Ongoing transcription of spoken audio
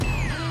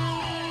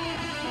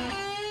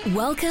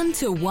Welcome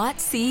to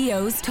What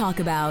CEOs Talk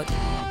About.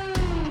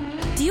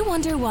 Do you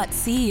wonder what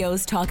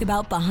CEOs talk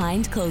about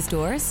behind closed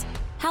doors?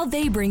 How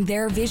they bring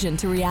their vision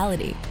to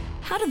reality?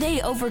 How do they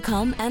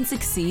overcome and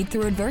succeed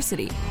through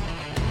adversity?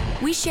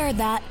 We share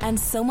that and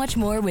so much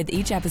more with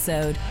each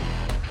episode.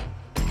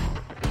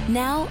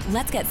 Now,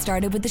 let's get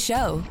started with the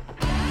show.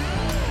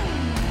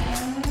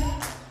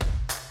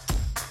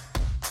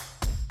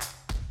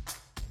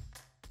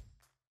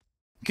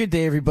 Good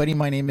day, everybody.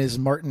 My name is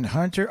Martin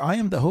Hunter. I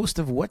am the host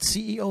of What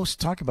CEOs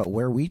Talk About,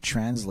 where we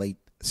translate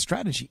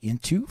strategy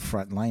into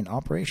frontline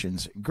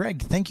operations.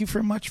 Greg, thank you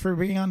very much for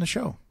being on the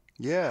show.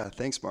 Yeah,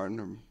 thanks, Martin.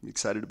 I'm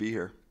excited to be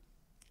here.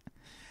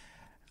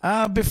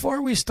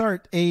 Before we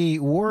start, a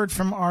word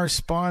from our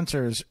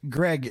sponsors.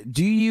 Greg,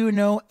 do you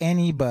know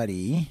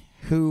anybody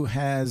who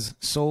has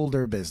sold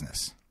their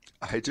business?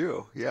 I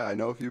do. Yeah, I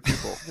know a few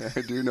people.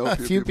 I do know a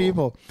few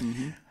people.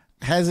 Mm-hmm.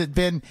 Has it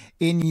been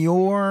in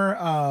your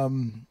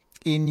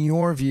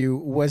view,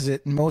 was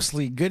it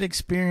mostly good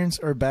experience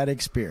or bad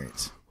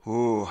experience?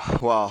 Ooh,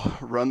 wow.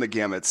 Run the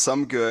gamut.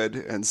 Some good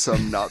and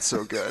some not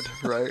so good,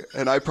 right?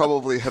 And I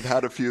probably have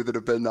had a few that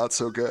have been not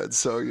so good.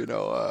 So,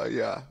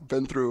 yeah,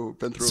 been through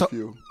a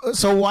few.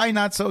 So why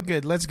not so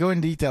good? Let's go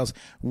in details.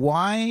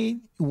 Why?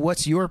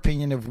 What's your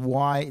opinion of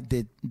why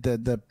did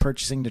the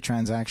purchasing, the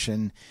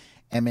transaction,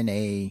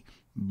 M&A,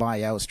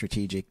 buyout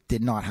strategic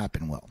did not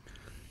happen well?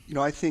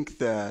 I think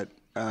that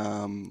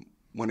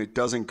when it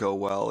doesn't go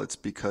well, it's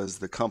because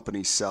the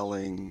company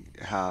selling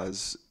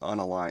has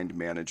unaligned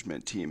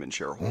management team and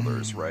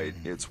shareholders, right?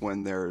 It's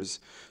when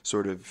there's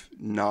sort of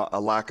not a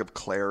lack of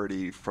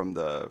clarity from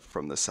the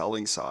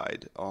selling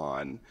side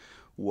on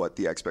what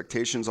the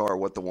expectations are,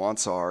 what the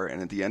wants are,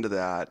 and at the end of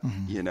that,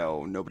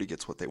 nobody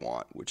gets what they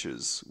want, which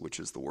is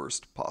the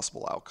worst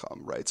possible outcome,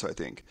 right? So I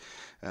think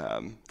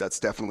that's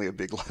definitely a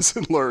big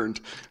lesson learned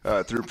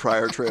through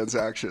prior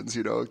transactions.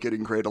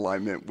 Getting great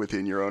alignment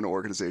within your own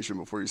organization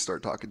before you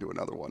start talking to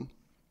another one.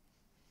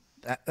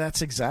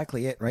 That's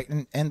exactly it, right?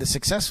 And the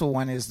successful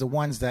one is the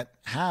ones that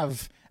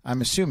have,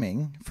 I'm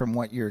assuming from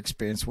what your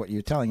experience, what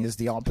you're telling is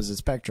the opposite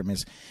spectrum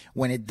is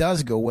when it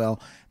does go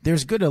well,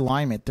 there's good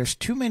alignment. There's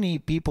too many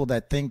people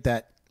that think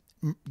that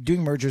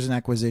doing mergers and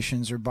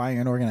acquisitions or buying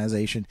an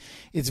organization,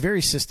 it's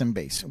very system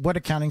based. What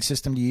accounting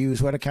system do you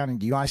use? What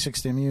accounting UI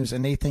system do you use?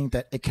 And they think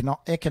that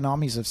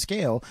economies of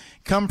scale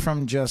come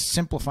from just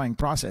simplifying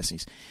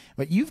processes.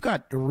 But you've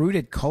got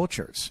rooted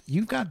cultures.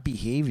 You've got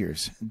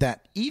behaviors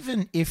that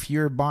even if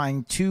you're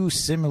buying two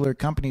similar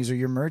companies or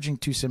you're merging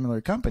two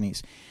similar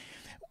companies,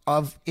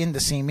 in the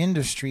same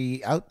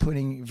industry,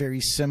 outputting very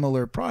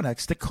similar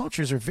products, the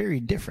cultures are very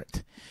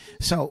different.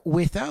 So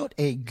without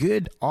a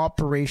good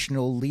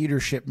operational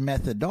leadership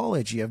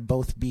methodology of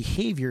both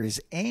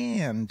behaviors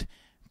and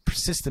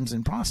systems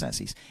and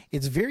processes,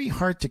 it's very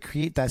hard to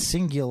create that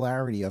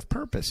singularity of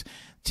purpose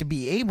to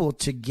be able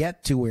to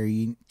get to where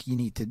you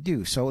need to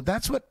do. So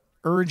that's what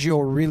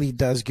Urgio really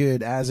does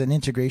good as an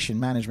integration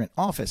management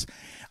office,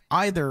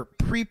 either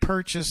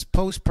pre-purchase,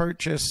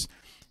 post-purchase,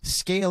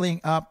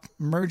 scaling up,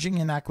 merging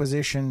and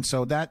acquisition.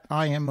 So that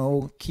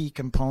IMO key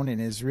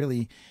component is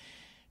really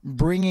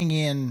bringing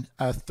in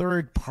a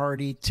third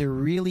party to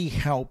really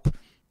help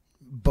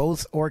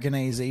both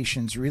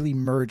organizations really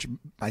merge.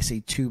 I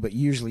say two, but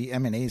usually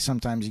M&A,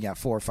 sometimes you got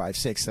 4, 5,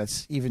 6.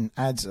 That's even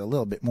adds a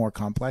little bit more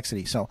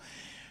complexity. So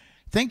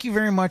thank you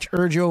very much,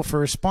 Urgio,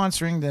 for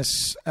sponsoring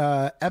this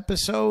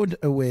episode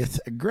with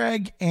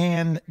Greg.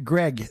 And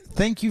Greg,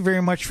 thank you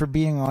very much for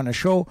being on the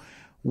show.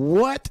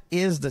 What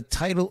is the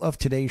title of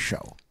today's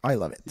show? I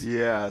love it.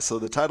 Yeah, so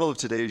the title of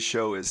today's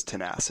show is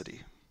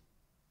Tenacity.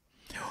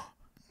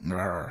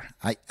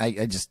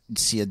 I just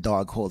see a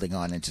dog holding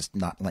on and just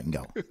not letting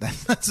go.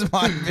 That's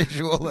my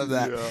visual of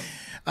that.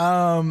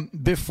 Yeah.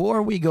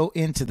 Before we go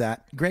into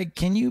that, Greg,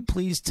 can you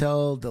please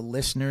tell the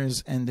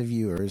listeners and the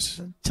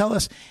viewers, tell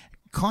us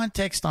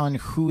context on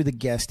who the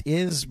guest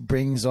is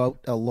brings out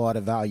a lot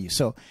of value.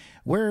 So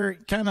where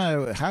kind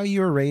of how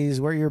you were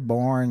raised, where you're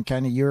born,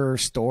 kind of your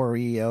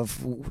story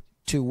of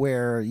to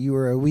where you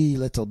were a wee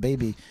little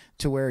baby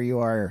to where you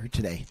are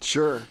today.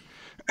 Sure.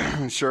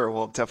 Sure.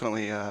 Well,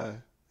 definitely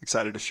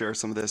excited to share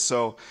some of this.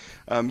 So,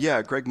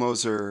 Greg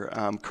Moser,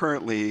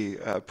 currently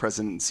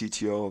president and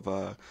CTO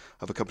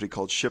of a company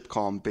called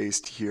ShipCalm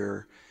based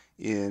here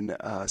in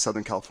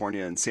Southern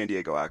California in San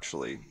Diego,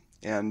 actually.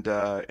 And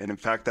in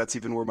fact, that's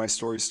even where my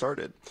story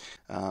started.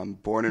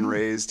 Born and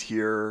raised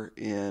here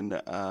in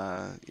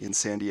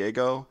San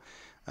Diego,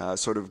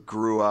 sort of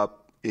grew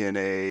up in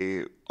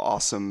a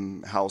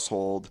awesome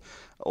household,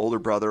 older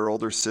brother,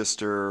 older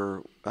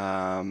sister,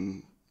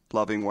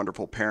 loving,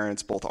 wonderful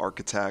parents, both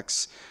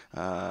architects.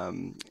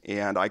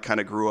 And I kind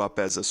of grew up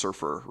as a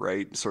surfer,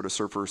 right? Sort of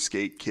surfer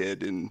skate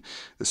kid in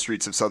the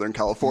streets of Southern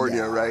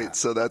California, right?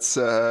 So that's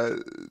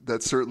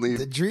certainly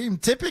the dream.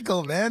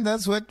 Typical, man.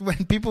 That's what,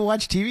 when people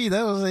watch TV,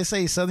 that's what they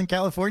say, Southern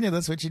California,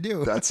 that's what you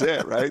do. That's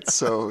it, right?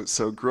 So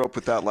grew up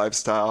with that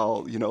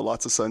lifestyle,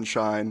 lots of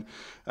sunshine,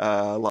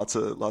 lots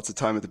of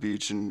time at the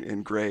beach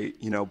and great,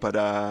 but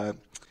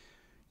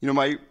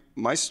my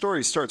my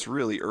story starts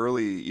really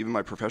early. Even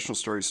my professional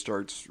story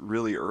starts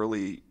really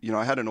early. You know,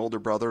 I had an older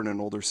brother and an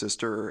older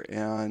sister,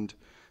 and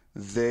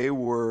they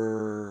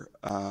are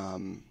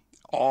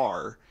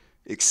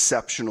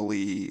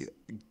exceptionally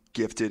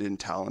gifted and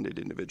talented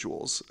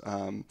individuals.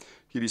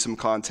 Give you some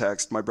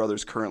context, my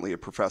brother's currently a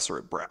professor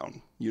at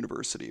Brown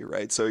University,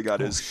 right? So he got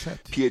his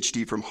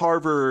PhD from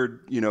Harvard,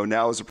 you know,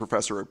 now is a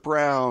professor at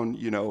Brown,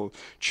 you know,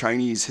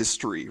 Chinese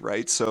history,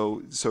 right?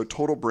 So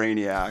total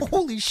brainiac.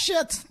 Holy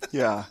shit.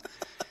 Yeah.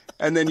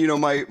 And then, you know,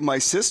 my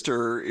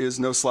sister is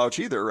no slouch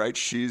either, right?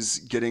 She's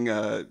getting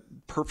a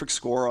perfect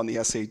score on the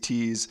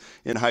SATs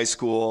in high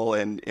school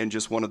and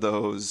just one of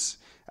those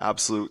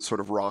absolute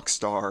sort of rock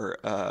star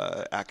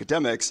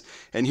academics.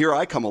 And here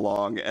I come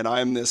along and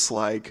I'm this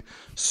like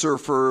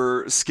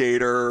surfer,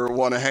 skater,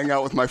 want to hang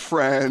out with my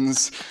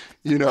friends,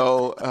 you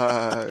know,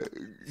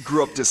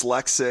 grew up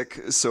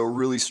dyslexic, so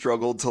really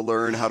struggled to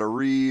learn how to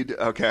read.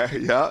 Okay.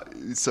 Yeah.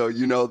 So,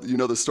 you know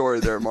the story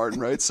there, Martin,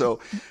 right?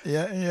 So,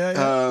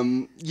 Yeah.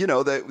 you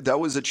know, that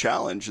was a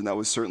challenge, and that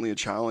was certainly a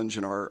challenge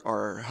in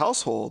our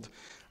household.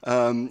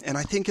 And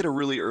I think at a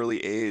really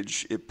early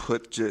age, it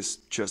put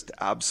just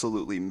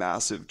absolutely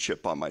massive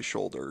chip on my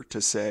shoulder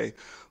to say,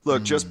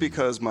 look, just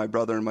because my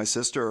brother and my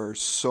sister are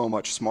so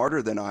much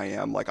smarter than I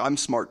am, like I'm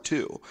smart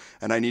too.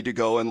 And I need to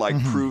go and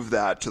like prove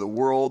that to the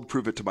world,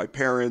 prove it to my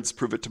parents,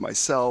 prove it to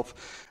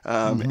myself.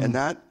 And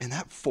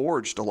that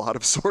forged a lot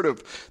of sort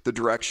of the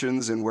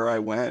directions and where I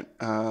went.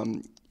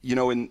 You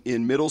know,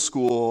 in middle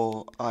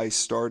school, I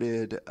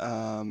started,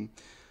 I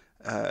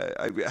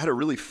had a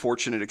really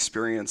fortunate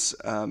experience.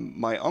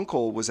 My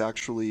uncle was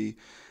actually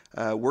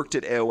worked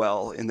at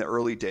AOL in the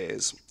early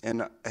days,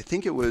 and I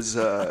think it was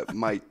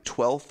my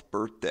 12th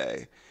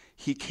birthday.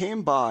 He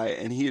came by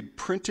and he had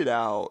printed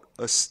out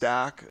a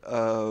stack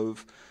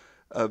of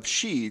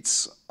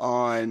sheets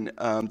on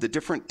the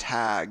different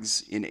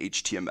tags in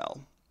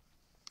HTML.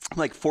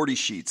 Like 40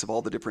 sheets of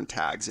all the different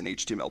tags in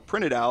HTML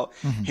printed out,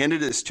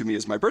 handed this to me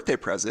as my birthday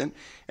present.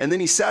 And then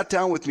he sat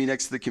down with me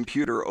next to the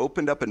computer,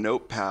 opened up a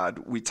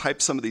notepad. We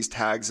typed some of these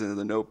tags into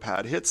the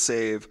notepad, hit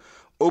save,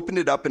 opened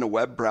it up in a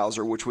web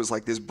browser, which was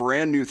like this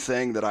brand new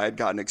thing that I had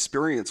gotten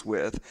experience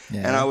with.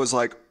 Yeah. And I was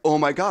like, oh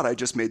my God, I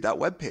just made that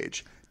web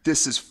page.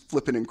 This is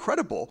flipping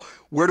incredible.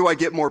 Where do I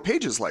get more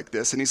pages like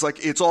this? And he's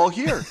like, it's all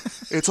here.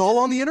 It's all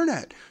on the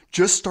internet.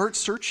 Just start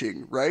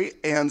searching, right?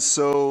 And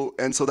so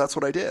that's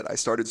what I did. I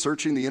started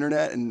searching the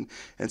internet and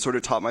sort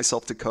of taught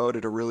myself to code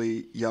at a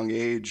really young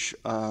age,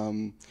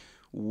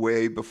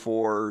 way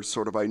before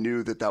sort of I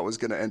knew that was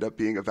going to end up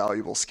being a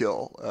valuable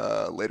skill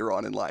later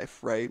on in life,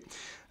 right?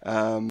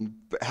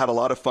 Had a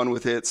lot of fun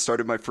with it.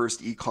 Started my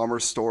first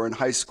e-commerce store in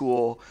high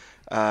school,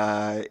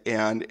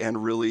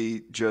 and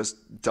really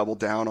just doubled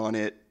down on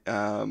it.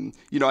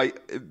 You know,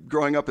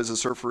 growing up as a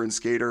surfer and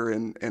skater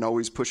and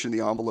always pushing the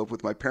envelope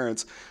with my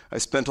parents, I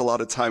spent a lot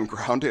of time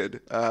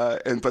grounded.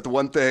 But the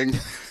one thing,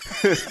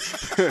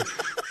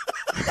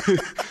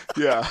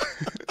 yeah,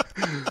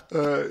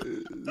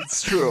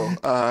 it's true.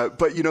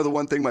 But you know, the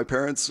one thing my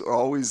parents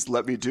always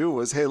let me do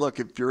was, hey, look,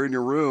 if you're in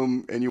your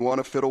room and you want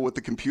to fiddle with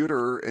the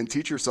computer and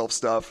teach yourself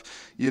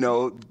stuff, you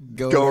know,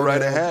 go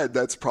right ahead.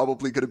 That's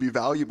probably going to be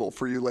valuable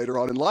for you later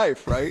on in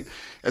life, right?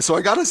 And so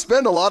I got to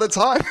spend a lot of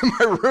time in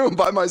my room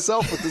by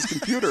myself with this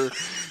computer,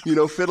 you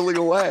know, fiddling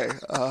away.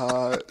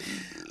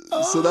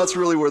 So that's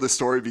really where the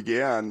story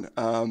began.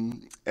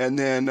 And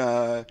then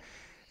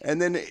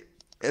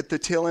at the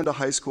tail end of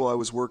high school, I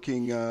was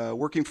working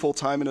full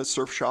time in a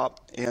surf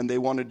shop, and they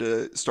wanted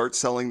to start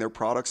selling their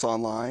products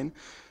online.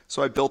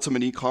 So I built them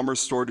an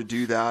e-commerce store to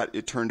do that.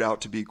 It turned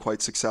out to be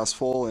quite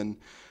successful, and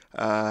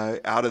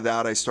out of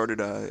that, I started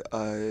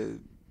a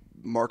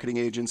marketing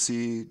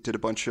agency. Did a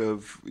bunch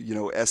of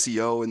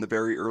SEO in the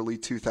very early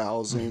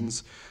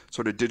 2000s,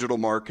 sort of digital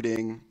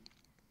marketing,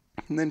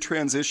 and then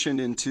transitioned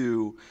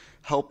into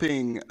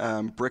helping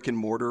brick and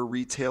mortar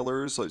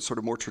retailers, like sort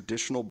of more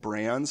traditional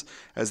brands,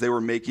 as they were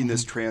making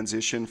this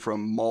transition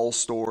from mall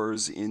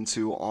stores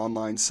into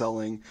online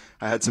selling.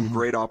 I had some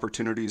great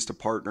opportunities to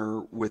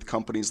partner with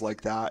companies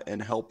like that and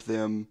help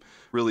them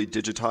really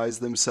digitize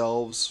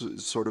themselves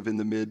sort of in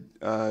the mid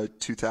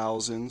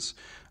 2000s.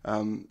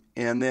 And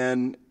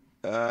then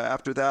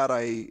after that,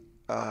 I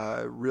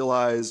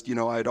realized,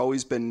 I'd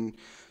always been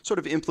sort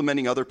of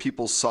implementing other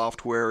people's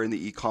software in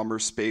the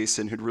e-commerce space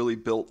and had really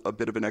built a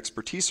bit of an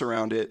expertise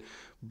around it.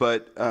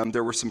 But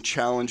there were some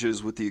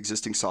challenges with the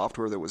existing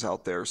software that was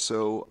out there.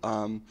 So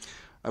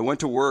I went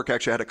to work.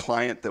 Actually, I had a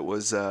client that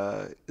was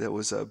a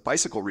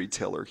bicycle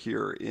retailer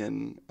here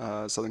in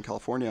Southern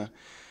California.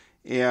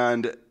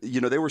 And,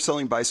 they were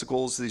selling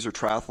bicycles. These are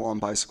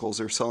triathlon bicycles.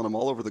 They were selling them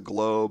all over the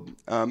globe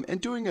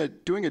and doing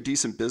a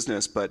decent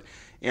business. But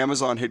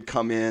Amazon had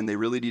come in. They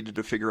really needed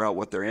to figure out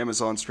what their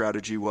Amazon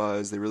strategy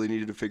was. They really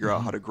needed to figure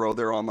out how to grow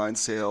their online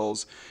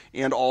sales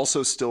and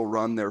also still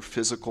run their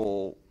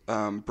physical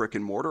brick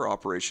and mortar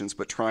operations,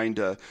 but trying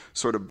to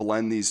sort of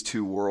blend these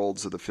two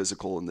worlds of the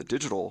physical and the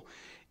digital.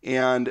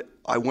 And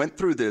I went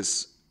through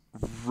this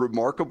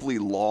remarkably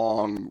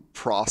long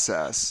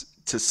process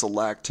to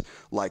select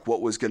like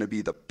what was going to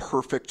be the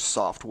perfect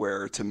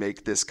software to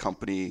make this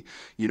company,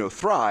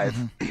 thrive.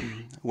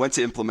 Went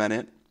to implement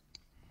it.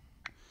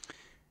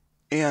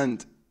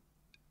 And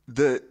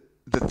the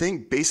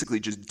thing basically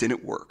just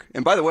didn't work.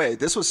 And by the way,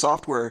 this was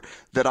software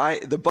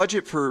that the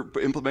budget for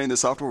implementing the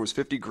software was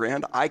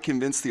 $50,000. I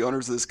convinced the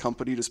owners of this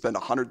company to spend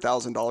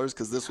 $100,000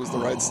 because this was the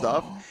right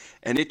stuff.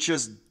 And it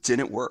just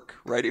didn't work,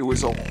 right? It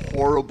was a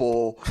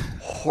horrible,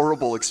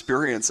 horrible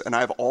experience. And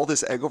I have all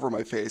this egg over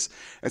my face.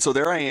 And so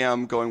there I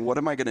am going, what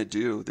am I going to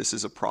do? This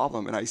is a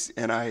problem.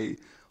 And I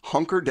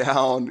hunkered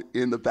down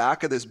in the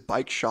back of this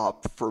bike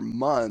shop for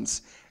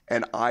months.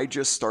 And I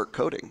just start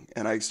coding,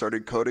 and I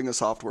started coding a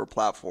software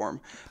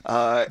platform.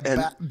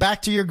 And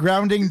back to your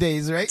grounding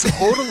days, right?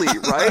 Totally,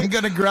 right? I'm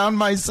going to ground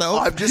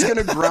myself. I'm just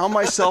going to ground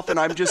myself, and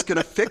I'm just going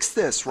to fix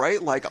this,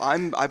 right? Like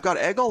I've got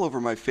egg all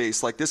over my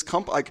face. Like this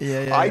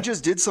company, I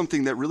just did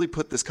something that really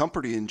put this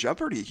company in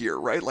jeopardy here,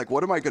 right? Like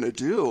what am I going to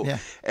do? Yeah.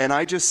 And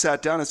I just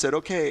sat down and said,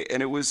 okay.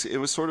 And it was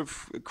sort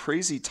of a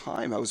crazy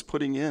time. I was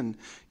putting in,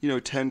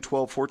 10,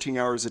 12, 14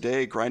 hours a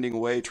day, grinding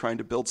away, trying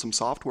to build some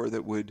software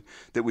that would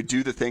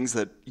do the things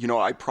that,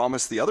 I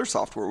promised the other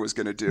software was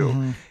going to do.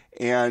 Mm-hmm.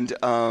 And,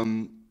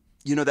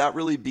 that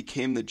really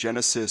became the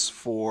genesis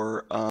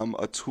for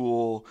a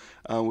tool,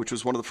 which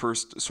was one of the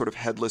first sort of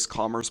headless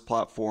commerce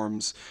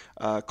platforms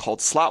called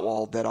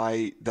Slatwall that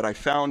I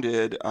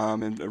founded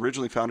and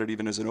originally founded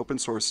even as an open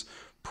source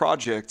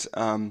project.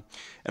 And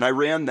I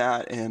ran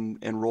that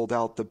and rolled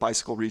out the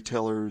bicycle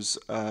retailers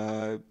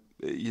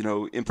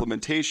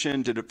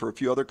implementation, did it for a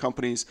few other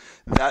companies.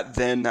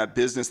 That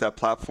business, that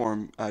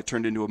platform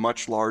turned into a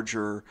much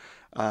larger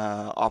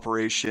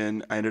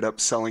operation. I ended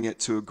up selling it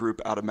to a group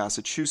out of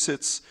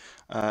Massachusetts,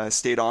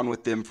 stayed on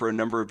with them for a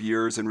number of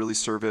years and really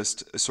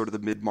serviced sort of the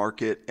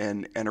mid-market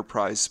and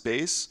enterprise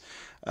space.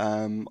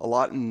 A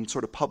lot in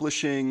sort of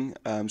publishing.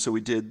 So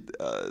we did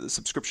the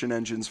subscription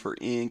engines for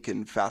Inc.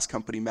 and Fast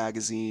Company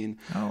magazine.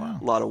 Oh, wow.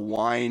 A lot of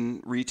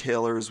wine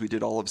retailers. We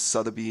did all of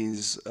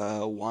Sotheby's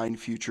wine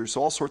futures.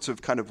 So all sorts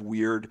of kind of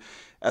weird,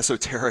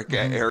 esoteric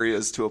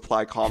areas to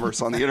apply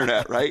commerce on the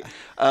internet, right?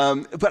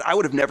 But I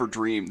would have never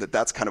dreamed that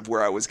that's kind of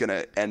where I was going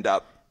to end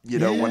up.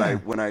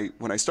 When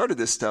I started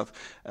this stuff,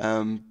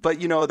 but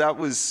that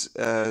was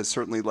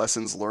certainly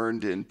lessons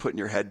learned in putting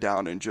your head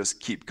down and just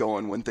keep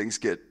going when things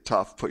get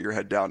tough. Put your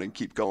head down and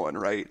keep going,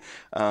 right?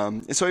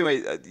 And so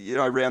anyway,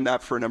 I ran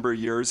that for a number of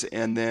years,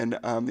 and then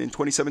in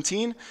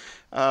 2017,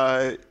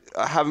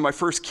 having my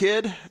first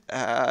kid.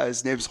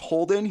 His name's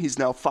Holden. He's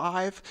now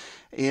 5,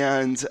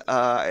 and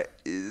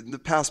in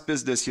the past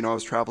business, I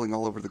was traveling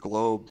all over the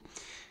globe,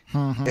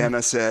 and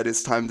I said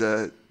it's time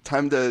to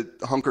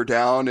hunker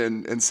down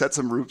and set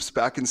some roots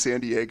back in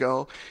San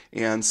Diego.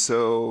 And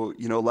so,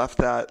 left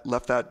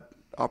that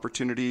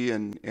opportunity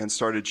and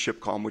started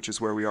ShipCalm, which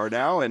is where we are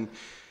now. And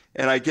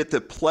I get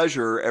the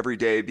pleasure every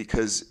day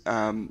because,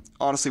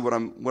 honestly, what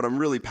I'm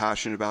really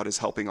passionate about is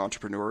helping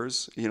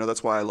entrepreneurs.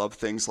 That's why I love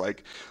things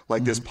like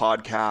this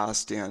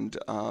podcast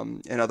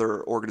and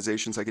other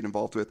organizations I get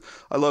involved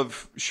with. I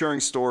love sharing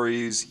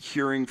stories,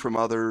 hearing from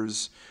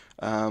others.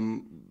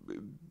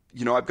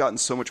 I've gotten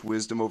so much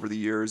wisdom over the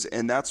years,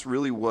 and that's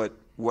really what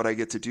I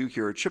get to do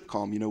here at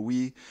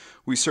ShipCalm.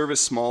 We service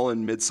small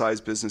and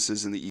mid-sized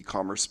businesses in the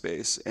e-commerce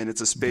space, and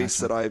it's a space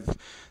that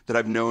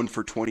I've known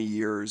for 20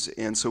 years.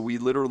 And so we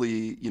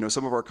literally,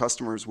 some of our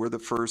customers,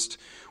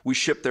 we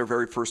ship their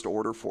very first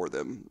order for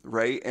them,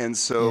 right? And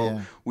so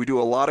we do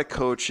a lot of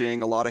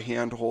coaching, a lot of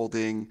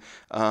hand-holding,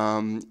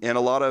 and a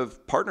lot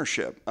of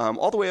partnership,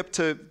 all the way up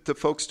to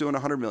folks doing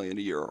 $100 million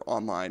a year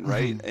online,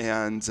 right?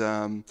 And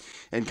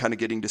kind of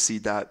getting to see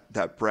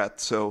that breadth.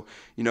 So,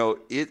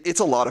 it's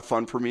a lot of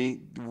fun for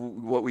me,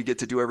 what we get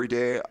to do every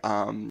day.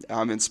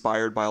 I'm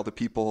inspired by all the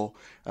people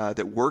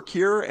that work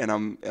here, and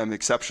I'm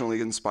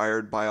exceptionally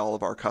inspired by all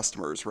of our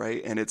customers,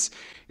 right? And it's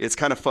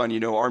kind of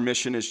fun. Our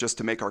mission is just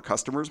to make our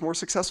customers more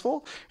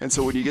successful. And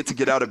so when you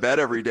get out of bed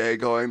every day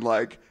going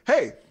like,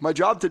 hey, my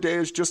job today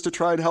is just to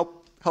try and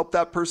help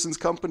that person's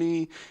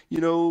company,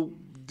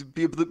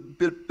 be a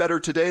bit better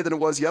today than it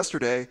was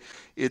yesterday,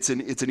 it's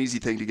an easy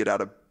thing to get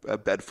out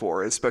of bed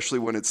for, especially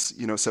when it's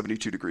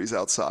 72 degrees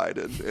outside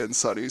and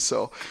sunny.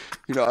 So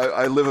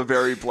I live a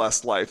very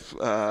blessed life,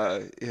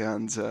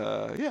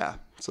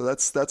 so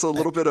that's a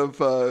little bit of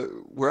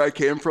where I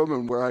came from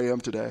and where I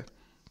am today.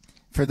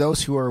 For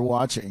those who are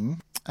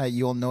watching,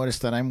 you'll notice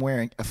that I'm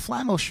wearing a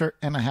flannel shirt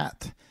and a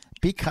hat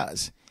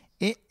because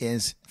it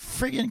is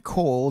friggin'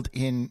 cold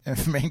in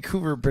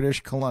Vancouver,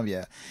 British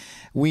Columbia.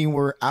 We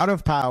were out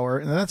of power,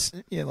 and that's,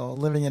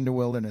 living in the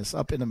wilderness,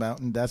 up in the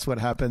mountain. That's what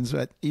happens.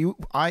 But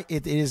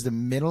it is the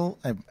middle,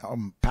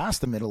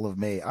 past the middle of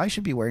May. I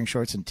should be wearing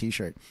shorts and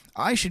t-shirt.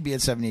 I should be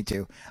at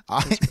 72.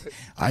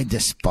 I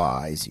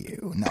despise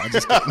you. No,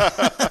 just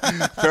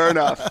kidding. Fair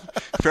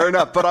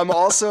enough. But I'm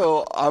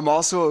also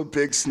a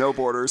big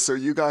snowboarder, so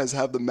you guys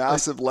have the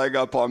massive leg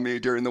up on me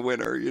during the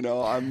winter.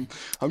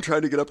 I'm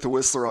trying to get up to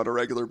Whistler on a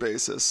regular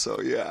basis.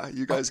 So yeah,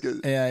 you guys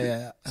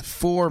get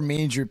 4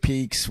 major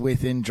peaks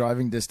within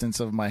driving distance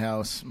of my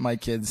house. My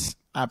kids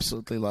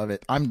Absolutely love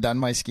it. I'm done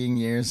my skiing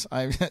years.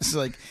 It's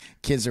like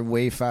kids are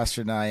way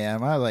faster than I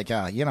am. I'm like,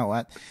 you know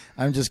what?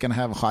 I'm just gonna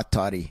have a hot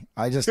toddy.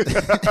 I just put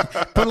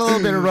a little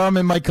bit of rum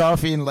in my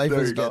coffee, and life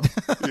is good.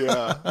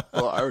 Yeah, a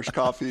little Irish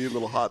coffee, a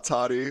little hot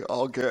toddy,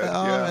 all good.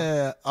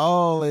 Yeah,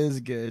 all is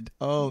good.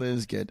 All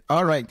is good.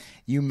 All right,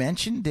 you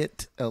mentioned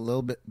it a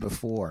little bit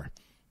before.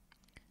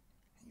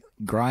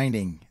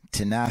 Grinding,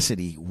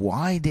 tenacity.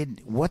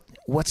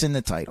 What's in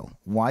the title?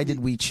 Why did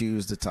we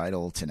choose the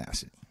title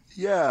Tenacity?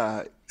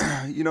 Yeah,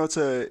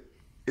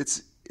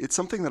 it's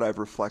something that I've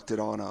reflected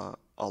on a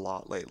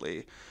lot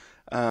lately.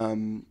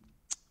 I've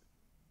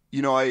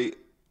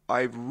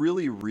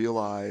really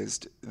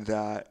realized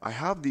that I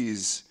have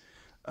these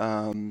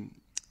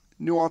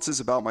nuances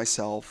about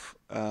myself.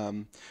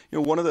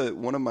 One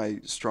of my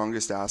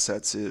strongest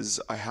assets is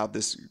I have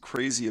this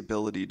crazy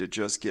ability to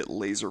just get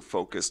laser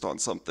focused on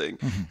something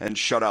and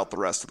shut out the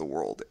rest of the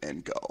world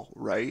and go,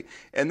 right?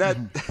 And that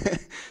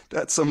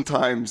that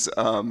sometimes,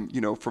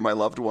 for my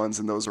loved ones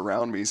and those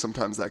around me,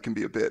 sometimes that can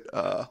be a bit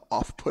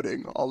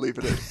off-putting. I'll leave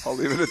it at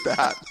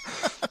that.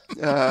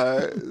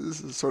 This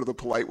is sort of the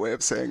polite way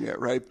of saying it,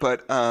 right?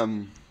 But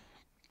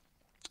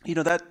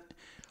that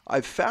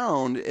I've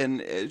found,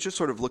 and just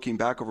sort of looking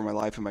back over my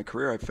life and my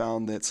career, I've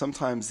found that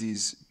sometimes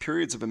these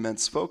periods of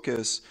immense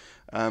focus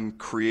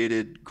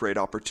created great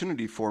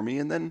opportunity for me.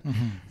 And then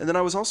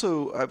I've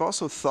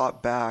also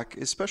thought back,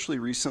 especially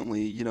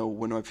recently,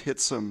 when I've hit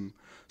some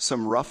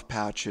rough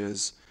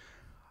patches,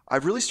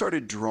 I've really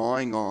started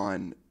drawing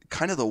on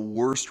kind of the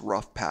worst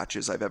rough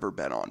patches I've ever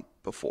been on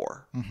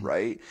before,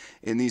 right?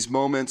 In these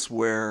moments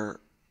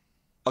where,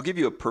 I'll give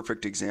you a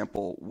perfect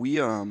example. We,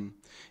 in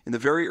the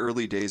very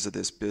early days of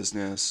this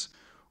business,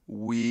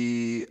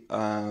 we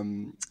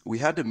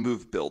had to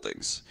move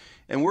buildings,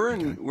 and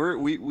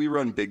we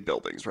run big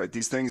buildings, right?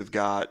 These things have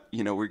got,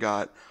 we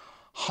got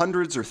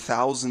hundreds or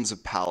thousands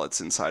of pallets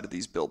inside of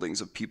these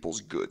buildings of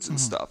people's goods and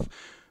stuff.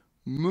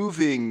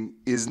 Moving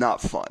is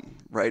not fun,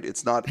 right?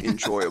 It's not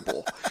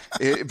enjoyable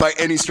by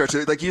any stretch.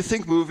 Like, you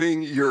think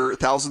moving your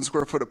 1,000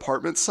 square foot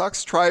apartment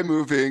sucks? Try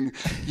moving,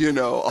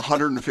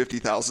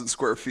 150,000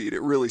 square feet.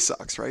 It really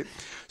sucks, right?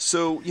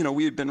 So,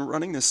 we had been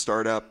running this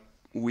startup.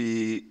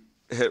 We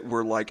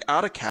were like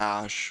out of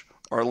cash.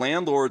 Our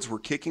landlords were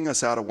kicking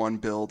us out of one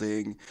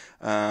building.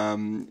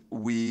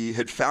 We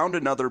had found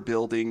another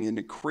building in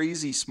a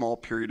crazy small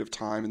period of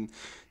time, and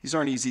these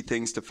aren't easy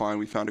things to find.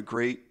 We found a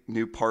great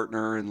new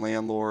partner and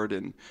landlord,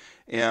 and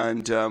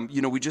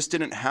we just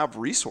didn't have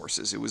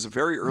resources. It was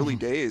very early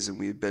days, and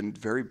we had been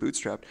very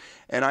bootstrapped.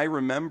 And I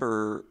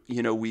remember,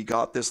 we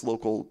got this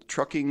local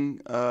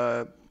trucking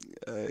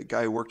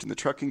guy who worked in the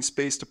trucking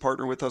space to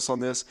partner with us on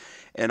this.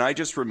 And I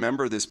just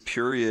remember this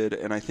period,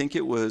 and I think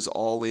it was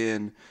all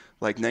in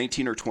like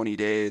 19 or 20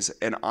 days.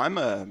 And I'm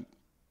a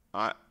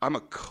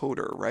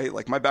coder, right?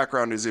 Like, my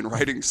background is in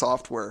writing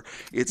software.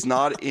 It's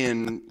not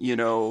in,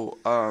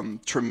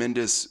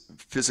 tremendous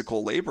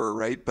physical labor,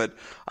 right? But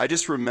I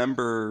just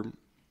remember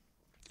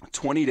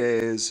 20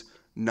 days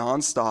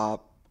nonstop.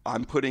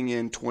 I'm putting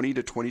in 20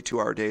 to 22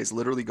 hour days,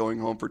 literally going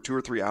home for 2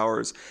 or 3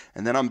 hours.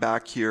 And then I'm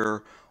back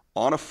here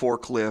on a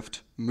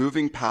forklift,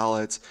 moving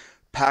pallets,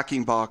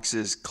 packing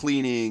boxes,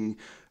 cleaning,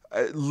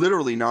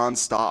 literally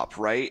nonstop,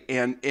 right?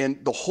 And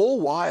the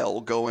whole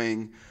while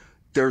going,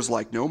 there's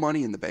like no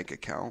money in the bank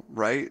account,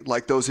 right?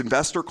 Like, those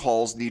investor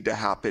calls need to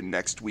happen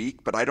next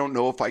week, but I don't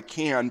know if I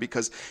can,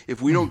 because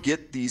if we don't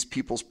get these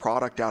people's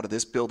product out of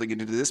this building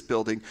and into this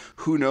building,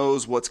 who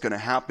knows what's going to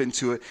happen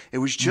to it. It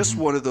was just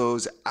one of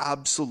those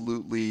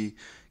absolutely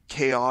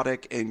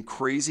chaotic and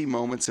crazy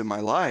moments in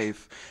my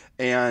life.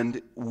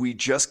 And we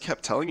just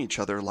kept telling each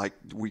other, like,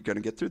 we're going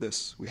to get through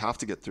this. We have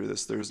to get through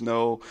this. There is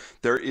no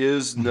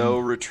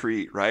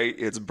retreat, right?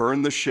 It's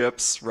burn the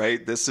ships, right?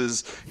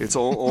 It's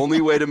only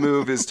way to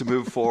move is to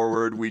move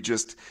forward. We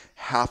just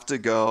have to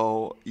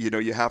go,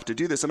 you have to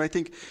do this. And I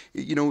think,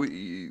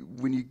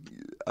 when you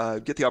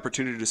get the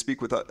opportunity to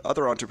speak with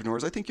other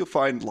entrepreneurs, I think you'll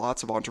find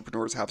lots of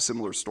entrepreneurs have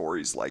similar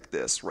stories like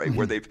this, right?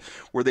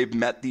 Where they've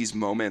met these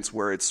moments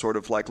where it's sort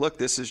of like, look,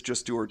 this is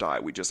just do or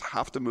die. We just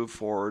have to move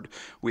forward.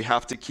 We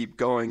have to keep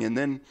going. And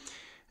then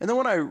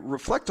when I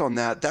reflect on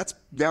that, that's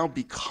now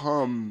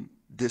become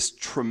this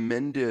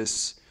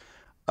tremendous,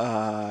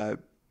 sort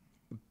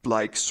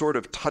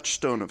of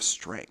touchstone of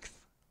strength,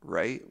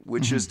 right?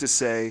 Which is to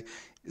say,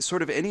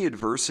 sort of any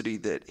adversity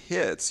that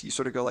hits, you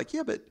sort of go like,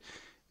 yeah, but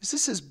is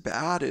this as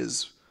bad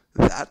as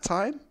that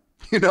time?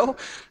 No,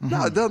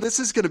 this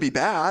is going to be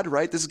bad,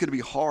 right? This is going to be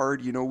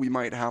hard. We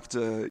might have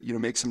to,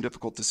 make some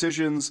difficult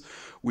decisions.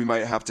 We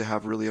might have to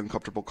have really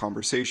uncomfortable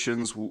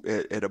conversations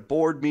at a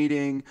board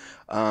meeting.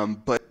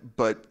 But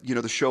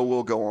the show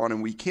will go on,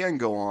 and we can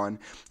go on.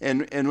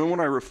 And when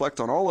I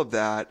reflect on all of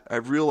that,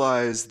 I've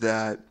realized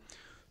that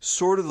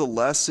sort of the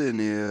lesson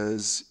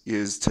is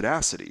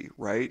tenacity,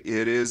 right?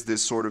 It is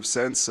this sort of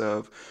sense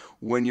of,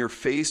 when you're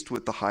faced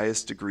with the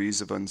highest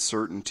degrees of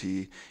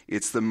uncertainty,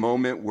 it's the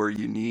moment where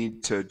you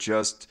need to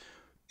just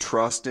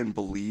trust and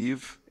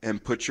believe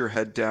and put your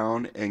head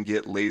down and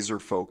get laser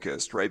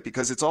focused, right?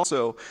 Because it's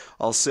also,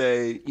 I'll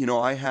say,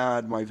 I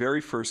had my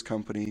very first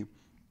company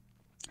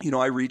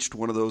I reached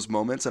one of those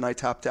moments and I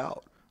tapped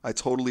out. I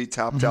totally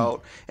tapped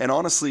out. And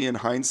honestly, in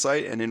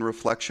hindsight and in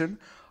reflection,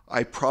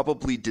 I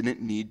probably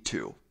didn't need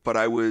to. But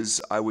I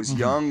was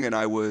young, and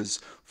I was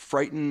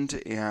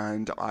frightened,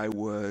 and I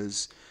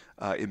was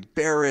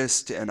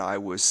embarrassed, and I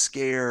was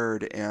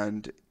scared,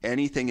 and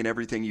anything and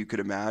everything you could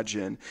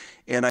imagine.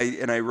 And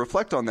I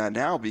reflect on that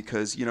now,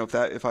 because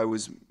if I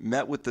was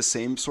met with the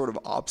same sort of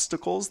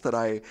obstacles that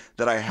I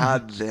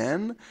had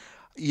then,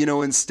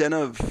 instead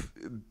of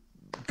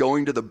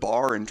going to the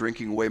bar and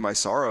drinking away my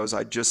sorrows,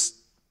 I just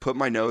put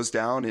my nose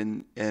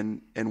down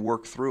and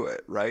work through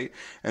it, right?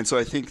 And so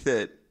I think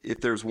that if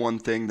there's one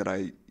thing that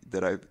I've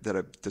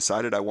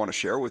decided I want to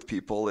share with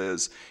people,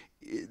 is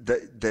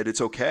that it's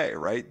okay,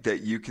 right?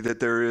 That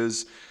there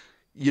is,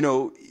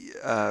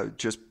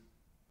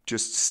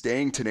 just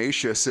staying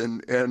tenacious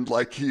and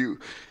like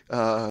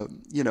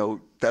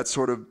that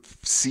sort of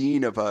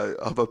scene of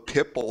a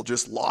pit bull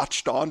just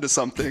latched onto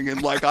something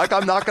and like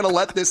I'm not going to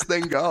let this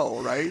thing go,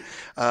 right?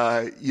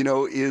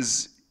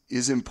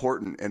 Is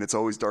important, and it's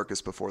always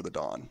darkest before the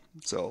dawn.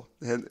 So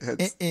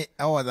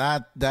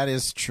that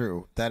is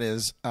true. That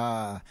is.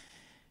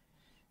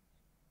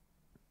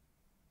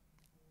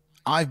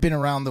 I've been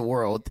around the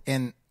world,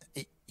 and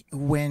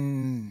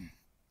when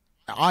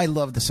I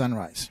love the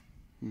sunrise,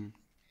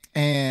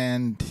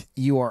 and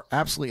you are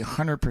absolutely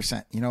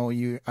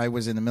 100%. I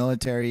was in the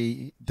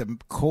military. The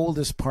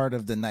coldest part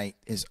of the night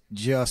is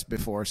just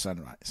before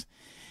sunrise.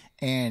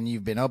 And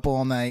you've been up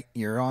all night,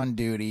 you're on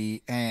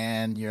duty,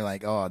 and you're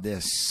like, oh,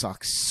 this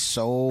sucks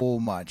so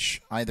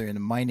much, either in the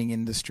mining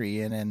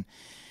industry and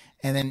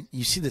then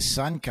you see the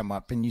sun come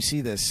up and you see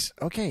this,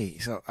 okay,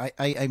 so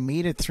I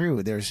made it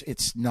through.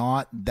 It's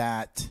not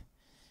that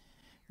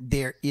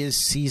there is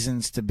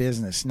seasons to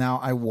business. Now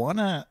I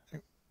wanna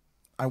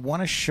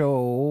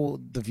show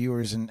the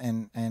viewers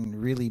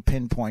and really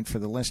pinpoint for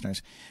the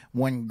listeners.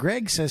 When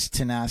Greg says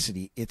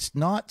tenacity, it's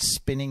not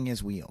spinning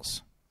his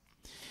wheels.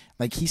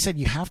 Like he said,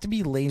 you have to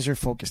be laser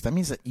focused. That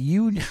means that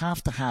you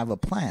have to have a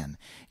plan.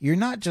 You're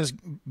not just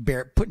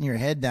putting your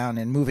head down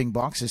and moving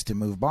boxes to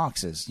move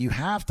boxes. You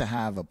have to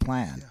have a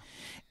plan.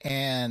 Yeah.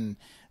 And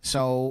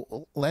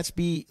so let's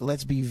be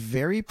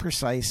very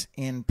precise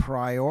in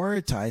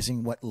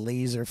prioritizing what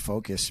laser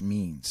focus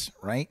means,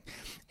 right?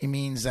 It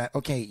means that,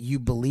 okay, you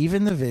believe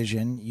in the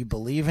vision, you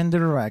believe in the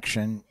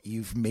direction,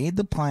 you've made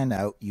the plan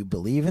out, you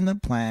believe in the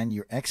plan,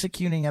 you're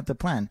executing at the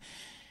plan.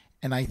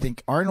 And I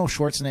think Arnold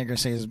Schwarzenegger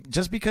says,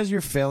 just because you're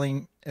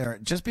failing, or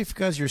just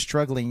because you're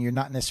struggling, you're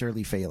not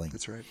necessarily failing.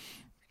 That's right.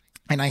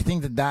 And I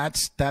think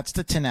that's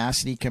the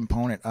tenacity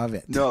component of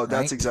it. No,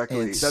 that's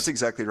right? That's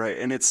exactly right.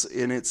 And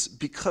it's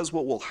because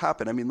what will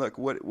happen. I mean, look,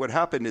 what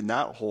happened in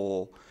that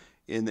whole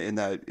in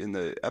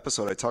the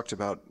episode I talked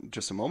about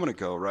just a moment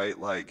ago, right?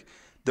 Like,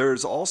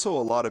 there's also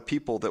a lot of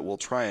people that will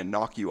try and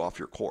knock you off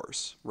your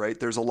course, right?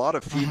 There's a lot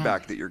of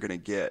feedback that you're going to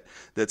get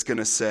that's going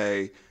to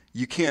say,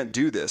 you can't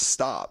do this,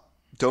 stop.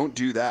 Don't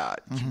do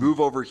that. Move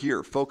over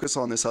here. Focus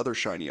on this other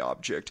shiny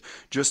object.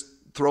 Just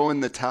throw in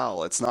the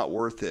towel. It's not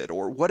worth it,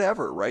 or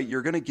whatever, right?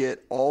 You're going to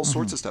get all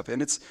sorts of stuff.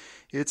 And it's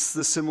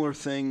the similar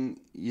thing,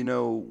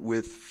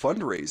 with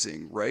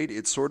fundraising, right?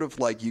 It's sort of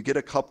like you get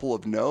a couple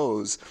of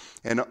no's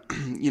and,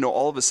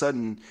 all of a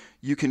sudden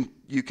you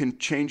can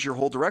change your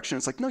whole direction.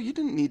 It's like, no, you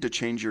didn't need to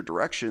change your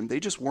direction. They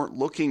just weren't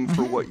looking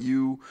for what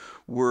you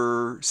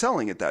were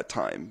selling at that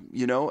time,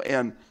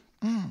 and,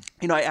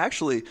 I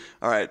actually,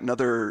 all right,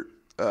 another,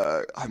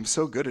 I'm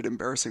so good at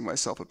embarrassing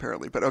myself,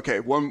 apparently. But okay,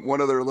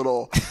 one other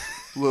little.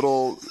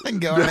 Go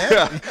ahead.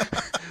 Yeah.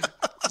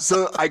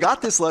 So I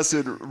got this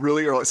lesson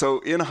really early. So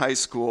in high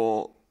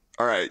school,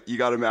 all right, you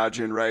got to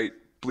imagine, right?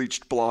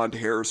 Bleached blonde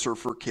hair,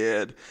 surfer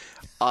kid.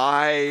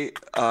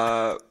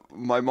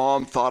 My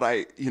mom thought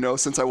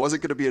since I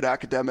wasn't going to be an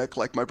academic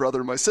like my brother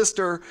and my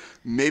sister,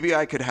 maybe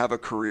I could have a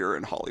career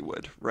in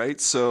Hollywood, right?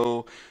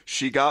 So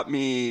she got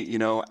me,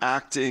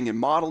 acting and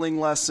modeling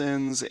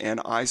lessons,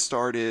 and I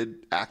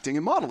started acting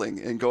and modeling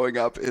and going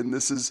up. And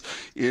this is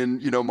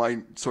in, my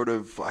sort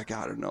of, I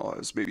don't know, I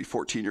was maybe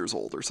 14 years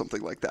old or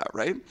something like that,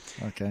 right?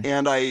 Okay.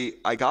 And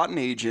I got an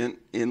agent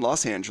in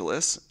Los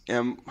Angeles,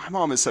 and my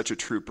mom is such a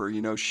trooper.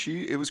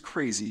 It was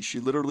crazy. She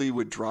literally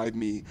would drive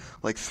me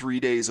like 3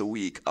 days a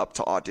week up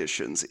to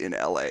auditions in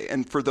LA.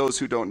 And for those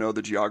who don't know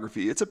the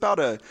geography, it's about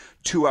a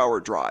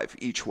 2-hour drive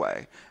each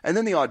way. And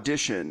then the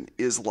audition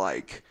is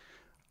like,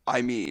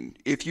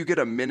 if you get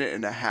a minute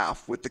and a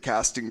half with the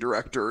casting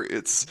director,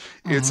 it's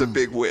a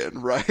big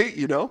win, right?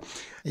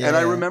 Yeah, and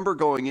I remember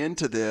going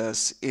into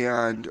this,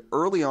 and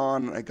early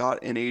on, I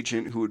got an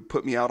agent who would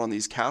put me out on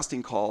these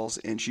casting calls,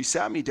 and she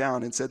sat me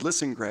down and said,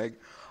 listen, Greg,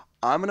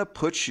 I'm going to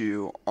put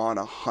you on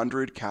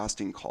 100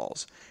 casting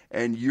calls,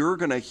 and you're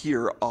going to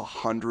hear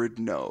 100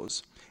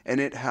 no's. And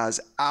it has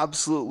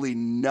absolutely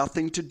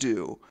nothing to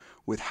do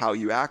with how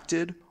you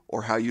acted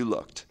or how you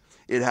looked.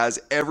 It has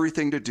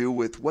everything to do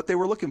with what they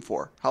were looking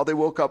for, how they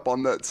woke up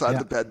on the side of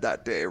the bed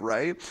that day,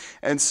 right?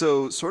 And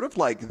so sort of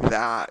like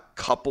that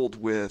coupled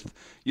with,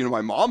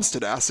 my mom's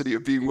tenacity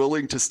of being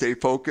willing to stay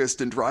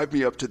focused and drive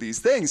me up to these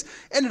things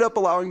ended up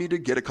allowing me to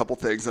get a couple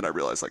things. And I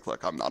realized, like,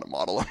 look, I'm not a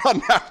model. I'm not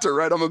an actor,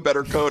 right? I'm a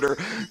better coder.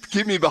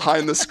 Keep me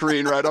behind the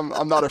screen, right?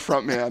 I'm not a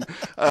front man.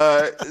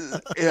 But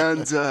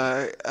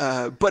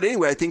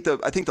anyway, I think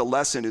the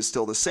lesson is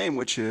still the same,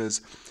 which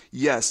is,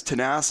 yes,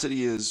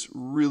 tenacity is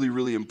really,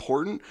 really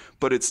important,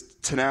 but it's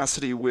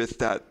tenacity with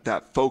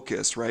that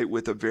focus, right?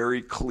 With a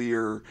very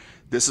clear,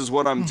 this is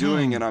what I'm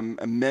doing, and I'm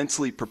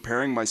mentally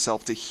preparing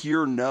myself to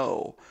hear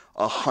no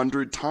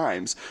 100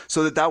 times,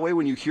 so that way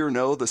when you hear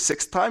no the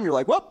 6th time, you're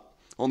like, well,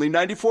 only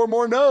 94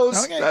 more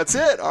no's. Okay. That's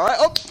it. All right.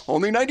 Oh,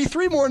 only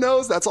 93 more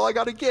no's. That's all I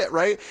got to get,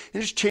 right?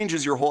 It just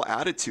changes your whole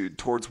attitude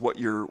towards what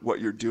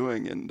you're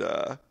doing, and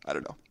I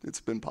don't know. It's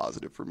been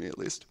positive for me, at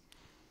least.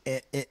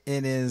 It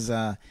is.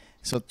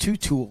 So 2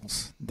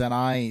 tools that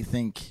I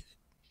think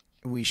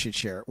we should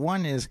share.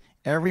 One is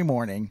every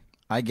morning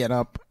I get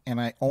up and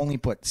I only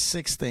put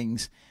 6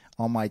 things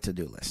on my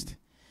to-do list.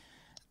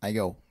 I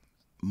go,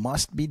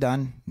 must be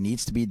done,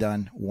 needs to be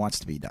done, wants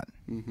to be done.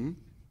 Mm-hmm.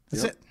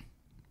 That's it.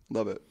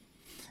 Love it.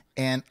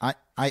 And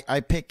I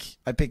pick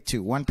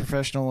 2, one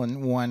professional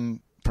and one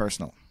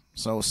personal.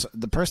 So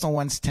the personal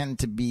ones tend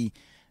to be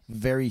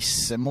very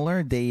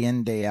similar day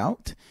in, day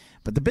out,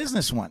 but the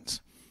business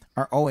ones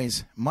are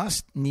always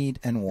must, need,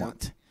 and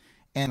want. Yep.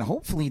 And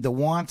hopefully the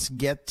wants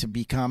get to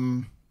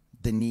become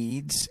the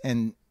needs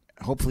and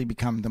hopefully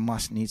become the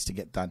must needs to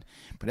get done.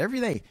 But every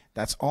day,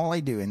 that's all I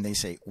do. And they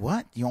say,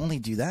 what? You only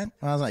do that?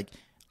 And I was like,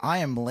 I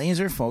am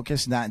laser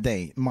focused that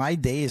day. My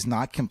day is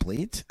not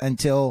complete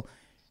until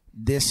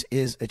this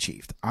is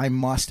achieved. I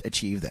must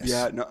achieve this.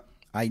 Yeah, no.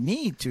 I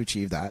need to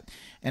achieve that,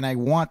 and I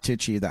want to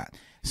achieve that.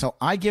 So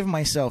I give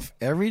myself,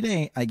 every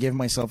day, I give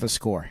myself a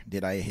score.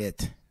 Did I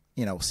hit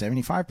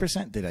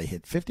 75%? Did I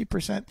hit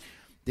 50%?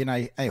 Then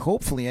I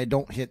hopefully I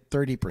don't hit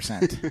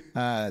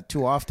 30%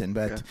 too often.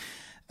 But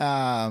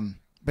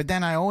but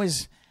then I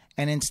always,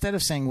 and instead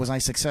of saying was I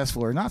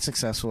successful or not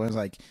successful, I was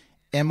like,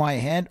 am I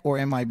ahead or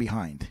am I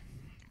behind?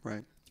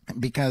 Right.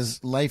 Because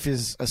life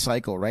is a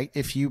cycle, right?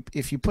 If you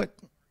put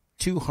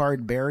too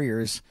hard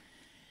barriers,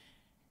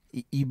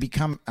 you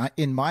become,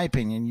 in my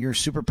opinion, your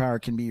superpower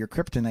can be your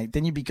kryptonite.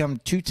 Then you become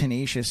too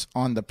tenacious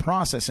on the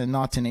process and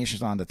not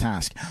tenacious on the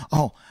task.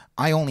 Oh,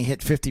 I only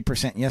hit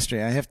 50%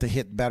 yesterday. I have to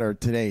hit better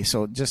today.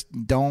 So just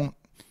don't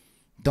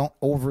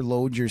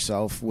overload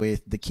yourself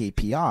with the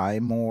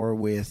KPI, more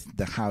with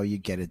the how you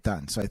get it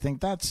done. So I think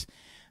that's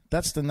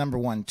the number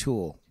 1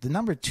 tool. The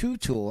number 2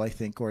 tool, I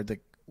think, or the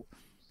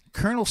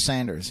Colonel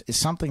Sanders, is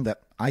something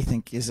that I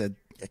think is a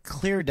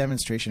clear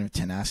demonstration of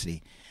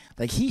tenacity.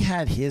 Like, he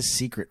had his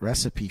secret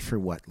recipe for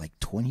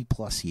 20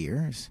 plus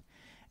years,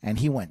 and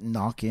he went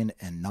knocking,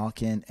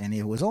 and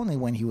it was only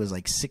when he was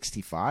like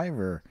 65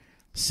 or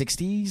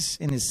 60s,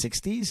 in his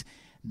 60s,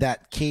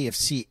 that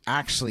KFC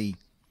actually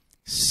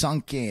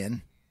sunk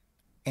in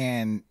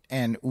and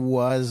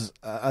was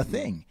a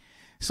thing.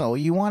 So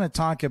you want to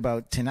talk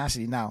about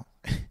tenacity. Now,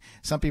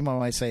 some people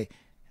might say,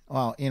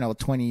 well,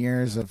 20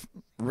 years of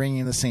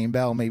ringing the same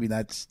bell, maybe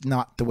that's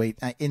not the way.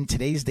 In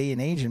today's day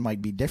and age, it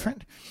might be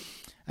different.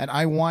 And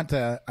I want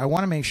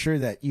to make sure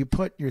that you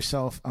put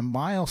yourself a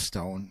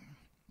milestone,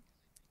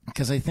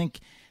 because I think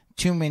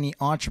too many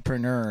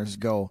entrepreneurs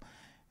go,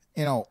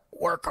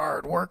 work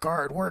hard,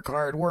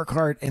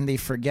 and they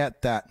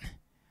forget that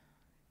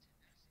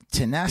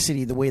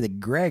tenacity, the way that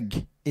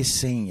Greg is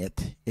saying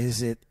it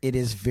is it's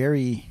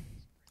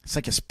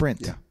like a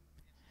sprint. Yeah.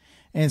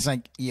 And it's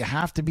like you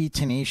have to be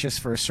tenacious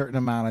for a certain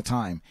amount of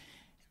time.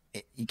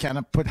 You kind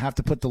of have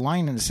to put the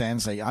line in the sand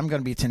and say, I'm going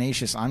to be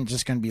tenacious. I'm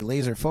just going to be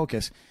laser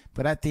focused.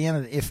 But at the end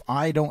of it, if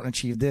I don't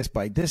achieve this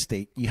by this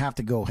date, you have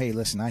to go, hey,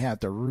 listen, I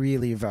have to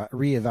really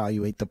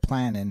reevaluate the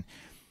plan. And,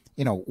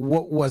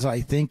 what was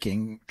I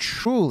thinking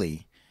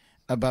truly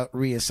about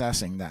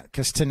reassessing that?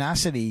 Because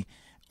tenacity,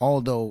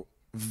 although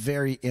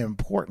very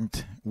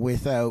important,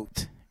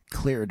 without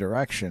clear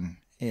direction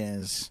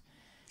is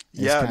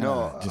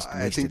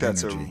I think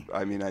that's energy.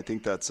 I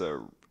think that's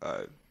a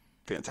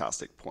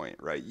fantastic point,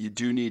 right? You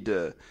do need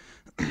to,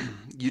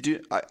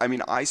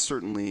 I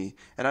certainly,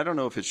 and I don't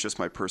know if it's just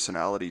my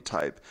personality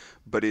type,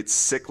 but it's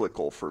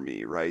cyclical for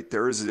me, right?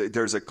 There's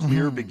a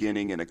clear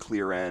beginning and a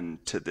clear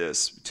end to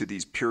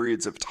these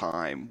periods of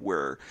time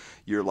where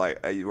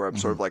where I'm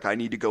sort of like, I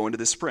need to go into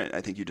the sprint.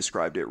 I think you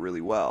described it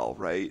really well,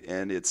 right?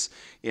 And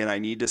I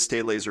need to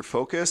stay laser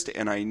focused,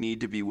 and I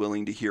need to be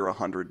willing to hear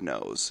 100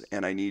 no's,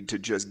 and I need to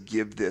just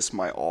give this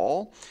my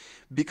all.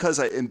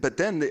 But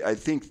then I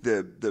think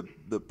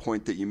the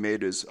point that you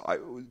made is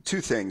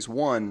 2 things.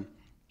 One,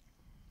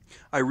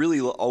 I really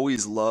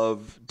always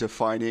love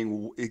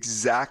defining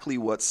exactly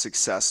what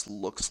success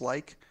looks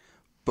like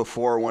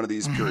before one of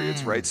these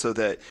periods, right? So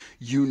that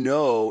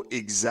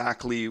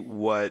exactly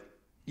what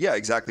yeah,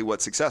 exactly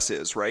what success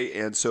is, right?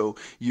 And so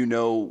you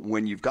know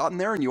when you've gotten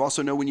there, and you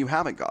also know when you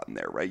haven't gotten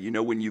there, right? You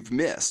know when you've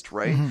missed,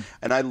 right?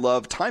 And I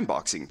love time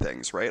boxing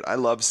things, right? I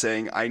love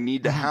saying I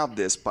need to have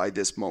this by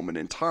this moment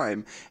in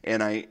time,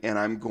 and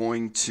I'm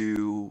going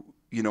to,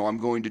 I'm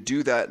going to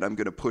do that, and I'm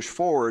going to push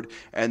forward,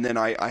 and then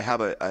I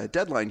have a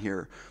deadline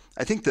here.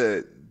 I think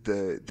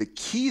the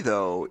key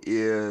though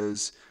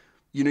is,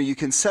 you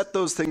can set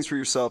those things for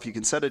yourself. You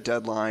can set a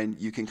deadline.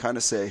 You can kind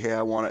of say, hey,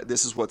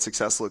 this is what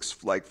success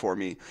looks like for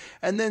me.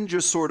 And then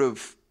just sort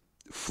of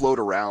float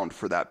around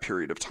for that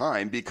period of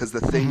time, because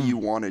the thing you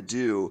want to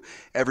do,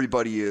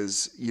 everybody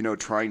is,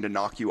 trying to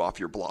knock you off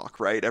your block,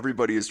 right?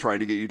 Everybody is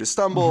trying to get you to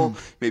stumble.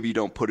 Maybe you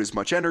don't put as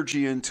much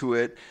energy into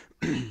it.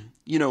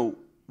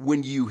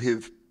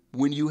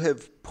 When you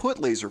have put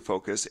laser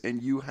focus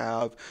and you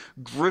have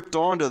gripped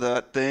onto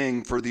that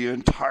thing for the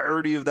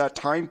entirety of that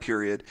time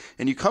period,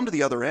 and you come to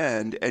the other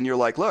end and you're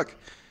like, look,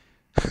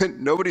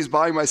 nobody's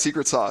buying my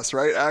secret sauce,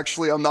 right?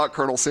 Actually, I'm not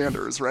Colonel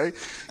Sanders, right?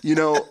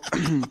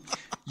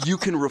 You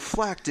can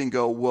reflect and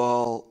go,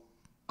 well,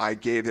 I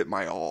gave it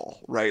my all,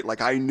 right? Like,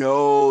 I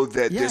know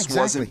that this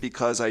wasn't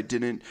because I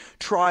didn't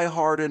try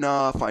hard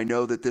enough. I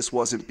know that this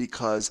wasn't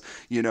because,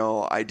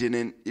 I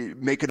didn't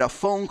make enough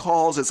phone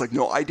calls. It's like,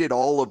 no, I did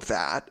all of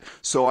that.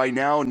 So I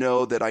now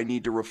know that I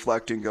need to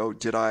reflect and go,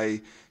 did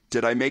I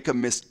make a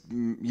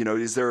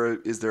is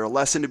there a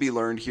lesson to be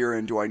learned here?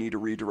 And do I need to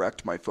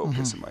redirect my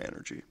focus and my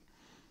energy?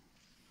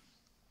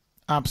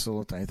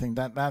 Absolutely. I think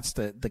that's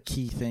the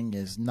key thing,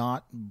 is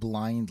not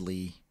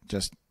blindly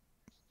just.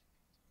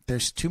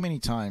 There's too many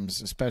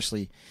times,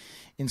 especially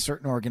in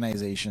certain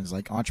organizations,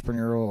 like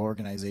entrepreneurial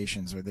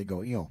organizations, where they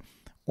go,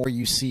 or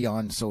you see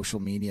on social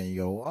media,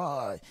 you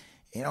go,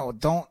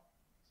 don't,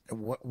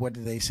 what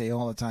do they say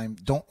all the time?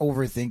 Don't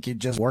overthink it,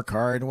 just work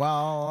hard.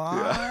 Well,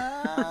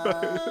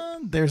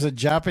 there's a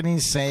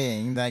Japanese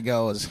saying that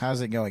goes,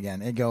 how's it go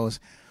again? It goes,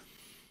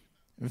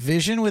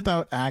 vision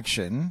without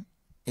action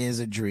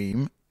is a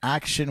dream.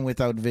 Action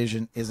without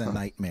vision is a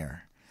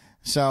nightmare.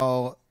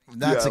 So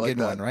that's a good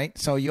one, right?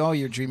 So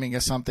you're dreaming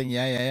of something,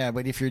 yeah.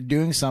 But if you're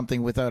doing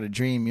something without a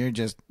dream, you're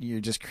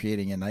just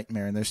creating a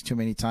nightmare. And there's too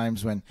many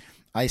times when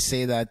I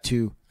say that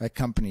to a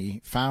company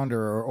founder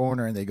or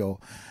owner, and they go,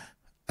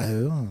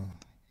 "Oh,"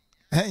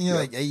 and you're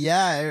like,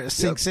 "Yeah," it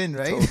sinks in,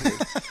 right? Totally.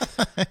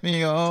 And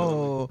you go,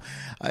 "Oh,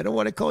 I don't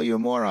want to call you a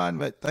moron,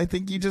 but I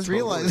think you just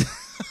realized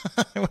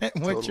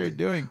what you're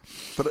doing."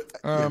 But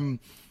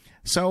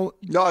so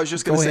no, I was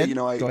just going to say,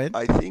 go ahead.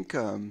 I think.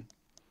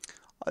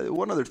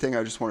 One other thing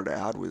I just wanted to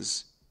add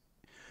was,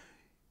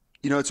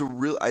 it's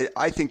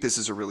I think this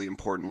is a really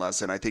important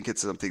lesson. I think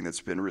it's something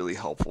that's been really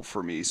helpful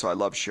for me. So I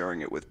love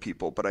sharing it with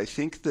people. But I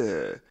think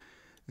the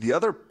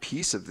other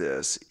piece of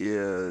this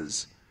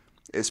is,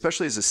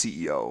 especially as a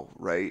CEO,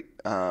 right?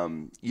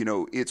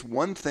 It's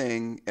one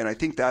thing, and I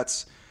think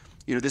that's,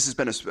 this has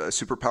been a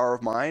superpower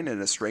of mine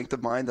and a strength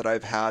of mine that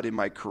I've had in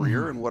my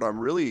career. And what I'm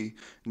really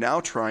now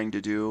trying to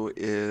do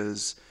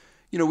is,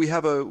 we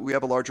have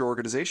a larger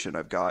organization.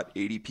 I've got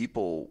 80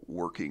 people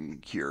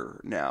working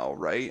here now,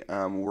 right?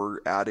 We're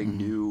adding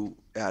new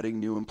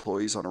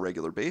employees on a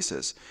regular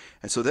basis.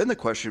 And so then the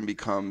question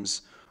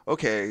becomes,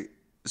 okay,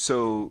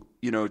 so,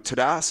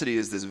 tenacity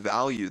is this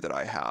value that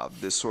I have,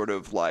 this sort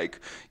of like,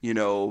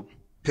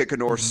 pick a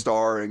North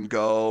Star and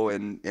go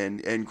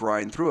and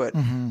grind through it.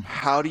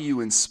 How do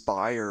you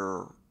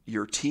inspire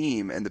your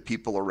team and the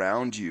people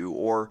around you,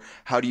 or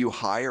how do you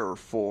hire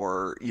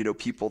for,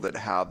 people that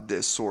have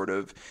this sort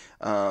of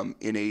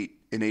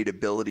innate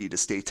ability to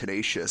stay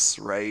tenacious,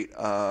 right?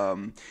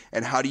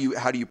 And how do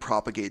you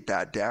propagate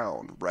that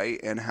down, right?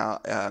 And how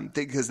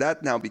because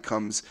that now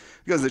becomes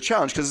the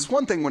challenge, because it's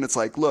one thing when it's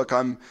like, look,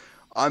 I'm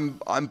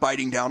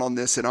biting down on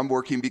this and I'm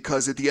working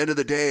because at the end of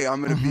the day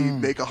I'm going to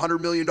make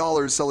 $100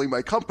 million selling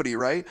my company,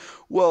 right?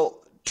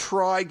 Well,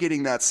 try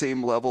getting that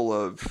same level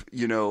of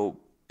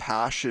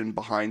passion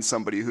behind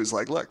somebody who's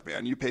like, look,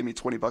 man, you pay me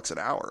 $20 an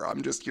hour.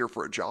 I'm just here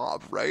for a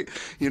job, right?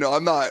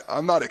 I'm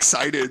not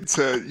excited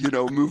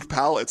to, move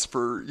pallets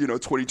for,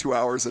 22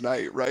 hours a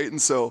night, right?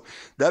 And so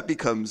that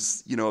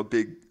becomes, a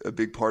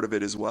big part of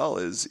it as well,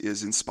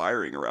 is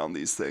inspiring around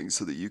these things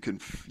so that you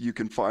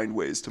can find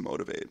ways to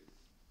motivate.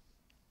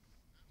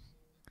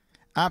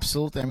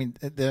 Absolutely. I mean,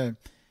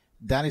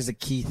 that is the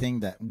key thing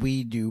that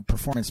we do,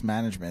 performance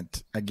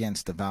management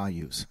against the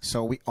values.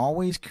 So we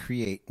always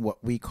create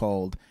what we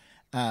called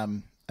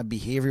a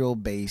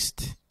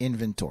behavioral-based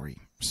inventory.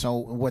 So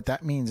what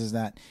that means is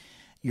that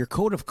your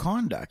code of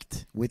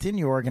conduct within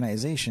your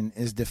organization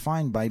is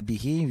defined by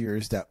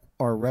behaviors that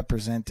are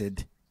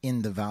represented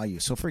in the value.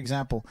 So, for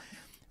example,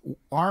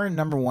 our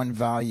number one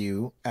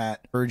value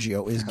at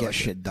Urgio is get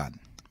shit done.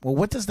 Well,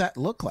 what does that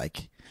look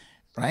like,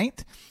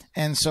 right?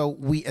 And so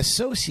we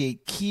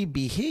associate key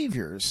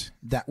behaviors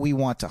that we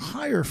want to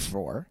hire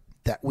for,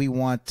 that we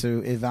want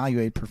to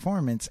evaluate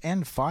performance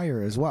and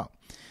fire as well.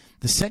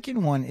 The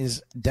second one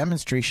is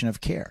demonstration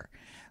of care.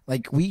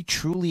 Like, we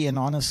truly and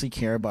honestly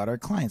care about our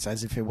clients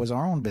as if it was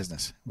our own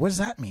business. What does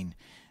that mean?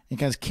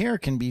 because care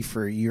can be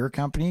for your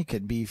company,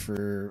 could be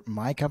for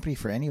my company,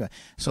 for anyone.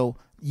 So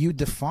you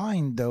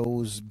define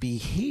those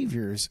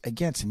behaviors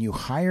against, and you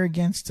hire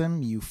against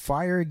them, you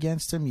fire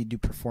against them, you do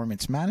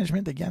performance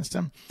management against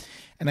them.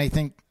 And I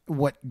think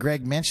what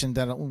Greg mentioned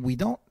that we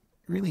don't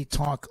really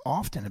talk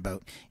often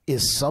about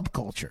is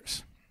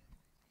subcultures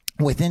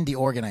within the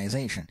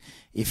organization.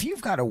 If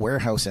you've got a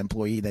warehouse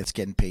employee that's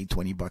getting paid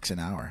 $20 an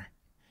hour,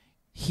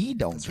 he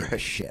don't give a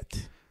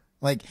shit.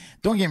 Like,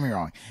 don't get me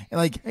wrong.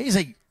 Like, he's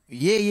like,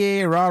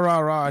 yeah, rah, rah,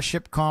 rah,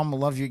 ShipCom,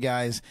 love you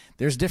guys.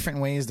 There's different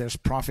ways. There's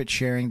profit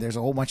sharing. There's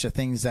a whole bunch of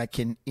things that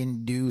can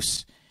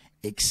induce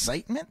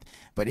excitement.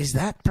 But is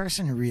that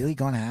person really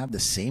going to have the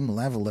same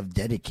level of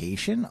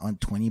dedication on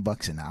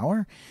 $20 an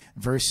hour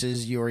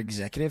versus your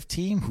executive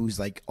team who's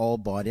like all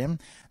bought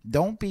in?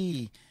 Don't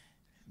be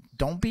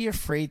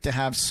afraid to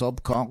have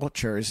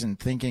subcultures and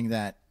thinking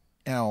that,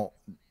 oh,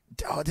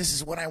 this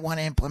is what I want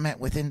to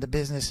implement within the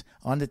business.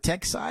 On the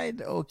tech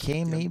side,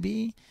 okay,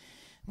 maybe.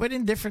 But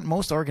in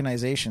most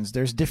organizations,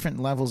 there's different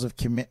levels of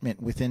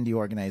commitment within the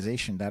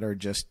organization that are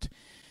just,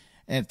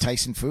 and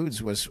Tyson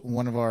Foods was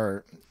one of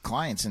our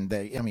clients. And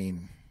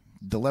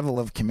the level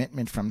of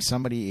commitment from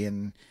somebody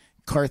in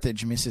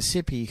Carthage,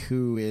 Mississippi,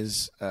 who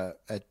is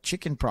a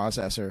chicken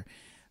processor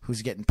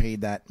who's getting paid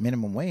that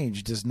minimum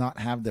wage does not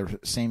have the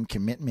same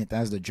commitment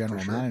as the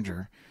general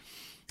manager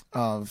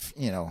of,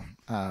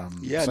 I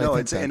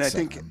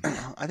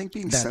think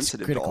being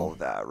sensitive critical to all of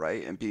that,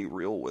 right, and being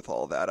real with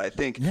all of that. I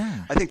think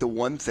the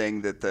one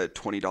thing that the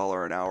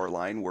 $20 an hour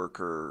line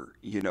worker,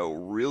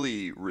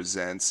 really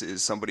resents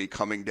is somebody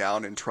coming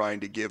down and trying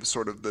to give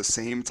sort of the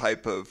same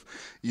type of,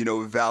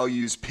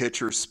 values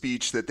pitch or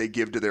speech that they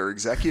give to their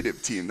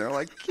executive team. They're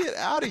like, get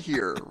out of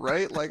here,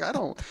 right? Like, I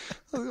don't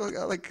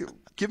like.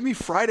 Give me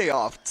Friday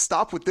off.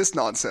 Stop with this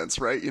nonsense,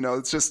 right?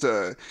 It's just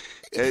I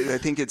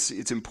think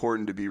it's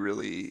important to be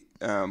really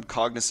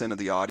cognizant of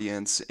the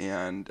audience,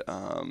 and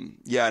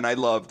and I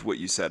loved what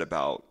you said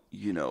about,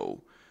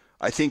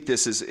 I think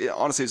this is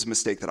honestly it's a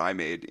mistake that I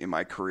made in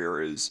my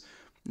career, is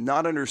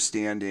not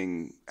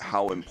understanding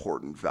how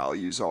important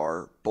values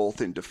are,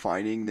 both in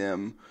defining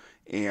them.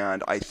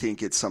 And I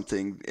think it's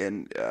something,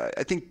 and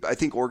I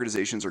think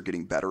organizations are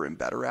getting better and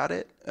better at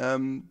it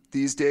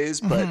these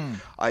days. But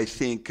I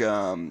think,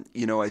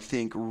 I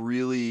think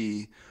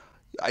really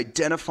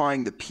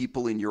identifying the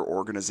people in your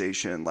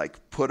organization, like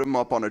put them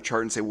up on a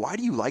chart and say, why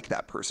do you like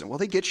that person? Well,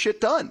 they get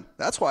shit done.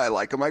 That's why I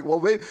like them. Like,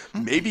 well,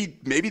 maybe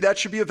that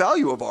should be a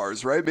value of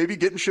ours, right? Maybe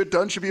getting shit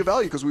done should be a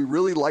value because we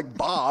really like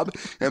Bob,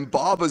 and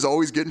Bob is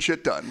always getting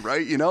shit done,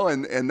 right?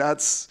 And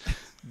that's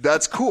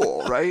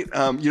cool, right?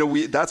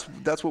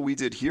 That's what we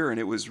did here, and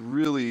it was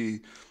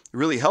really,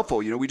 really helpful.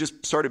 We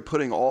just started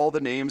putting all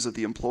the names of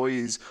the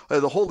employees,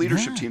 the whole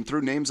leadership team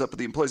threw names up of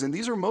the employees, and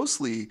these are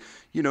mostly,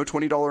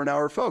 $20 an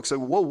hour folks. So,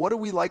 well, what do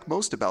we like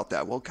most about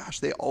that? Well, gosh,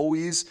 they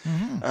always.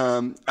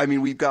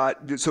 We've got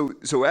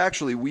so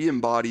actually we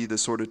embody the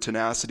sort of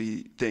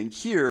tenacity thing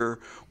here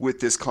with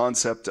this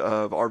concept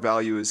of our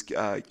value is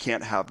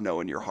can't have no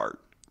in your heart,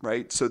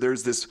 right? So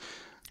there's this.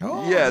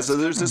 So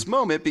there's this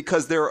moment,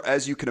 because there,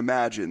 as you can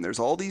imagine, there's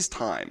all these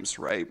times,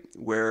 right,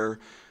 where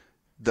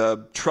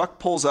the truck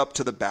pulls up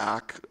to the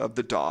back of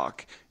the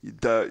dock.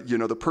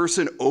 The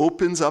person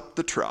opens up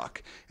the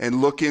truck and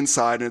look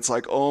inside, and it's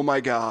like, oh my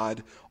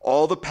God,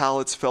 all the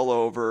pallets fell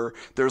over.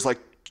 There's like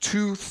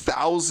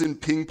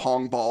 2,000 ping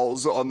pong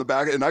balls on the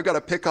back, and I've got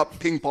to pick up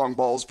ping pong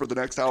balls for the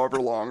next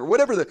however long, or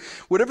whatever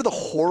the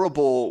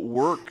horrible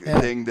work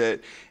thing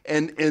that,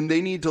 and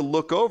they need to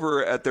look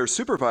over at their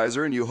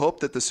supervisor, and you hope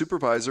that the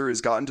supervisor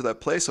has gotten to that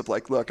place of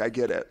like, look, I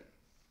get it,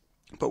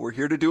 but we're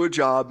here to do a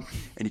job,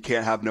 and you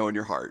can't have no in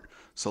your heart.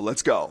 So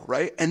let's go,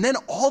 right? And then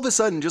all of a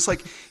sudden, just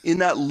like in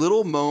that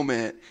little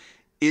moment,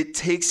 it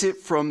takes it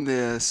from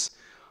this,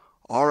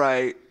 all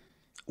right,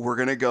 we're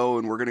going to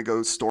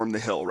go storm the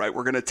hill, right?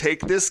 We're going to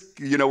take this,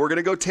 we're going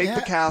to go take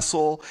the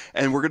castle,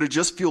 and we're going to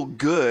just feel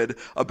good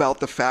about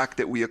the fact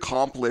that we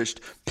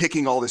accomplished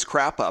picking all this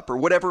crap up, or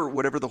whatever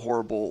the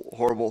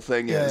horrible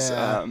thing is.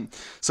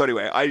 So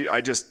anyway,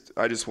 I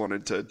just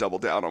wanted to double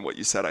down on what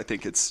you said. I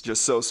think it's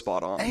just so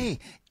spot on. Hey,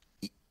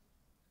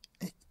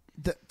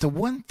 the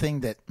one thing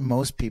that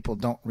most people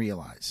don't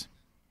realize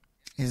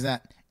is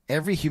that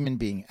every human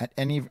being at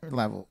any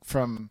level,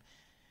 from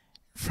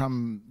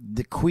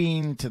the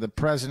Queen to the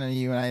President of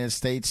the United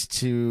States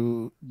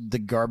to the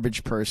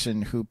garbage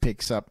person who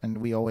picks up, and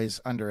we always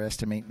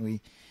underestimate,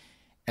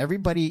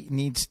 everybody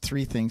needs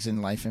three things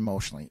in life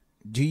emotionally.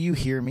 Do you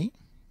hear me?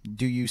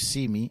 Do you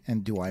see me?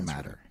 And do I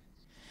matter?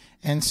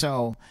 And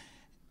so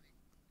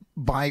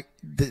by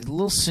the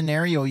little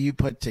scenario you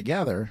put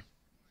together,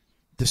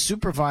 the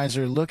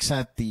supervisor looks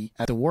at the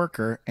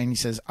worker and he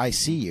says, I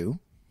see you,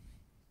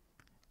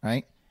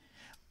 right?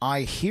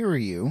 I hear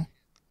you,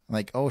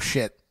 like, oh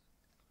shit,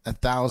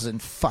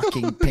 1,000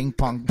 fucking ping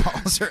pong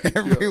balls are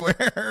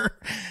everywhere.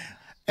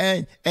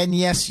 And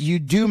yes, you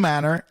do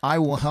matter. I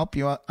will help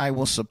you out. I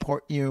will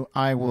support you.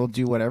 I will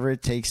do whatever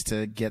it takes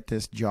to get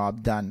this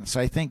job done. So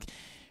I think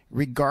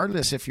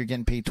regardless if you're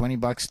getting paid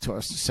 $20 to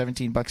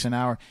 $17 an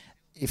hour,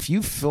 if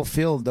you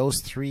fulfill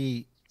those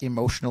three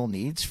emotional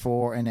needs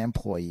for an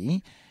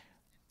employee,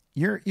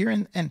 you're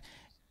in. And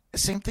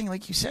same thing,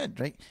 like you said,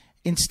 right?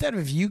 Instead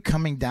of you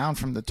coming down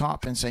from the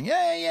top and saying,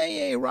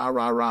 "Yay, rah,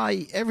 rah, rah,"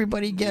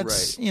 everybody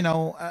gets,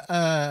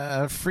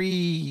 a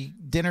free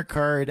dinner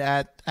card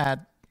at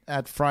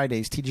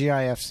Fridays,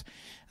 TGIFs.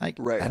 Like,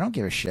 I don't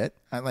give a shit.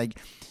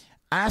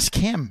 Ask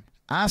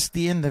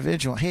the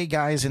individual. Hey,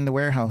 guys in the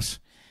warehouse,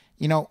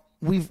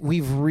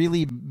 we've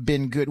really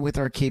been good with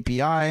our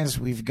KPIs.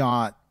 We've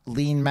got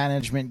lean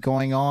management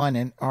going on,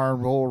 and our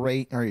roll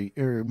rate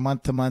or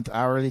month to month,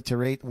 hourly to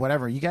rate,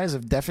 whatever. You guys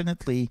have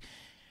definitely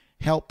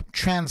help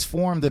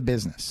transform the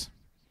business.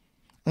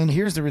 And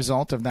here's the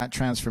result of that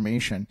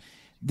transformation.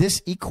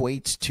 This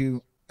equates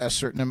to a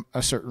certain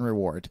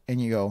reward. And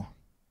you go,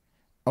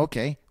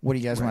 okay, what do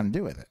you guys want to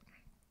do with it?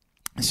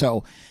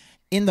 So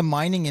in the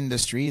mining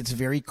industry, it's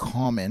very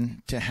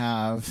common to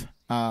have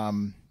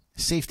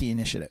safety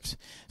initiatives.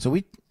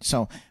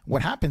 So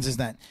what happens is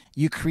that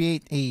you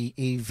create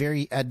a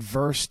very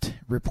adverse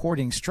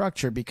reporting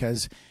structure,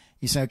 because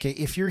you say, okay,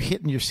 if you're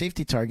hitting your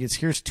safety targets,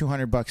 here's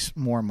 $200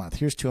 more a month.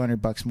 Here's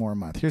 $200 more a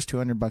month. Here's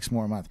 $200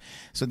 more a month.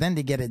 So then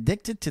they get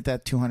addicted to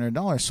that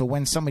 $200. So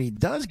when somebody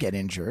does get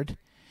injured,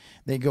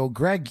 they go,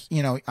 Greg,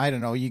 I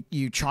don't know,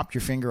 you chopped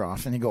your finger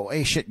off, and they go,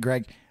 hey, shit,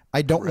 Greg,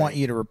 I don't want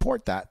you to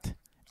report that.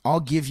 I'll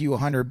give you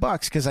 $100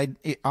 because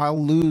I'll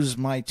lose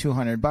my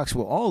 $200.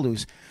 We'll all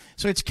lose.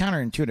 So it's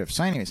counterintuitive.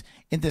 So anyways,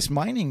 in this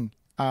mine,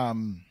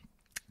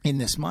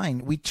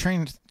 we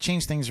change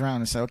things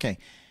around and say, okay,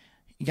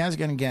 you guys are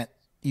going to get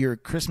your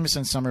Christmas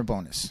and summer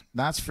bonus.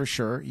 That's for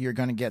sure. You're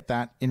going to get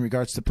that in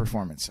regards to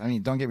performance. I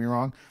mean, don't get me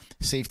wrong.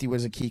 Safety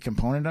was a key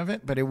component of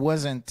it, but we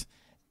weren't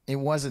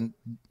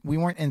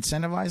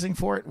incentivizing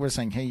for it. We're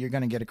saying, hey, you're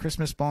going to get a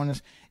Christmas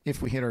bonus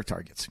if we hit our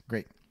targets.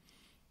 Great.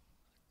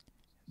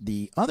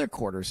 The other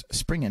quarters,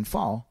 spring and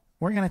fall,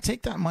 we're going to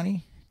take that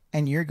money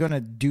and you're going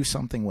to do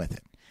something with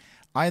it.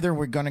 Either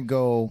we're going to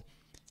go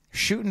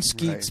shooting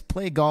skeets,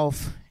 play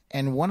golf.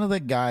 And one of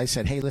the guys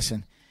said, hey,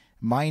 listen,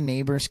 my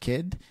neighbor's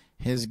kid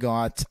has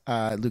got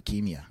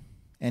leukemia,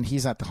 and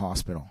he's at the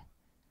hospital.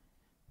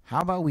 How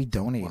about we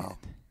donate it?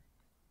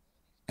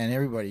 And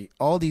everybody,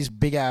 all these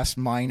big-ass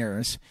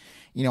miners,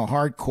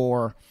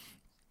 hardcore,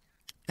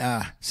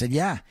 said,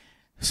 yeah.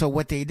 So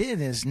what they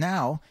did is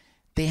now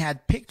they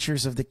had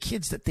pictures of the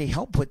kids that they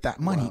helped with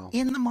that money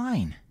in the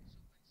mine.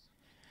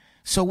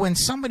 So when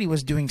somebody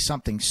was doing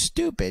something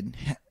stupid,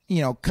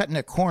 cutting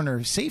a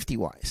corner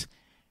safety-wise,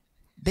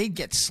 they'd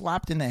get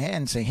slapped in the head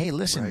and say, hey,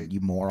 listen, you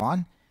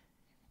moron.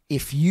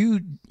 If you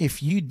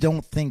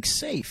don't think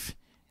safe,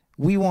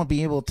 we won't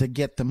be able to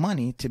get the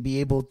money to be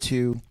able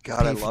to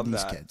pay for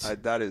these kids.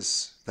 That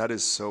is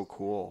so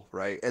cool,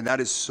 right? And that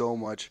is so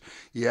much.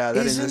 Yeah,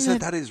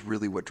 that is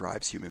really what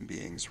drives human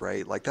beings,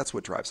 right? Like that's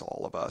what drives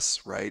all of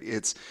us, right?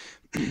 It's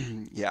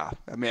yeah,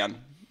 man,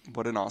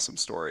 what an awesome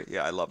story.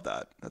 Yeah, I love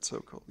that. That's so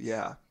cool.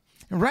 Yeah.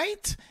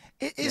 Right?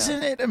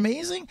 Isn't it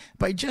amazing?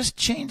 By just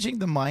changing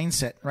the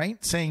mindset,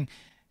 right? Saying,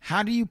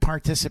 how do you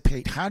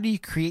participate? How do you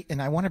create? And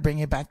I want to bring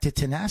it back to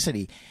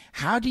tenacity.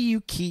 How do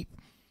you keep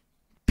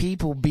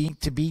people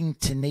being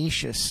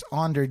tenacious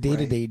on their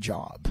day-to-day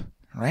job,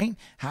 right?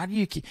 How do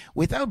you keep,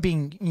 without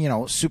being,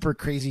 super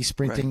crazy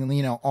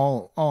sprinting,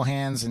 all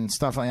hands and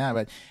stuff like that,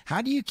 but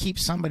how do you keep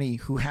somebody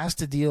who has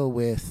to deal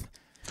with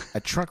a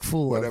truck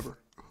full of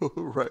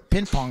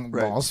ping pong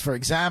balls, for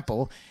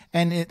example,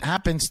 and it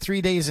happens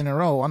 3 days in a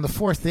row? On the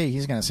fourth day,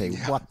 he's going to say,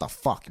 what the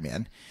fuck,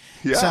 man?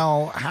 Yeah.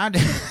 So how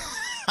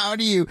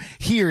do you,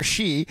 he or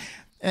she,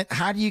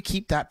 how do you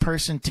keep that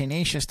person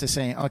tenacious to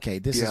saying, okay,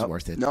 this is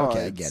worth it? No,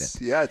 okay, I get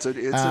it. Yeah, it's a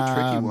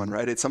tricky one,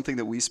 right? It's something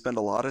that we spend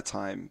a lot of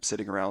time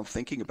sitting around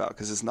thinking about,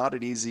 because there's not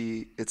an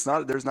easy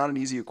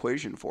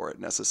equation for it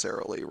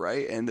necessarily,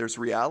 right? And there's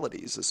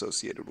realities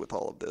associated with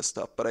all of this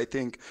stuff. But I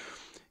think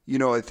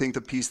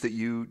the piece that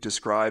you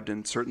described,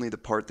 and certainly the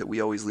part that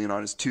we always lean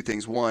on, is two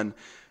things. One,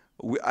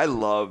 I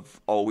love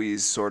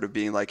always sort of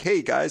being like,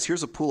 hey guys,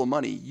 here's a pool of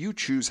money. You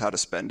choose how to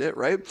spend it,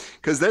 right?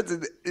 Because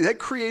that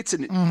creates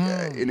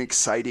an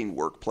exciting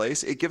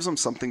workplace. It gives them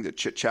something to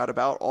chit chat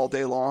about all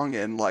day long,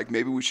 and like,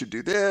 maybe we should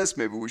do this,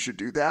 maybe we should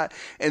do that.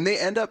 And they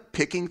end up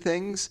picking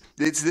things.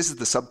 This is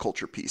the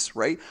subculture piece,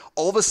 right?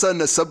 All of a sudden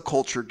a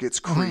subculture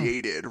gets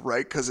created,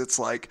 right? Because it's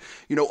like,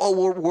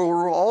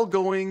 we're all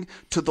going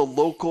to the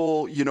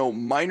local,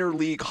 minor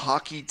league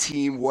hockey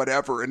team,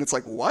 whatever. And it's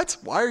like, what?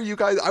 Why are you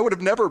guys? I would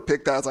have never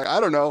picked that. It's like, I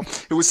don't know.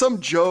 It was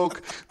some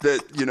joke that,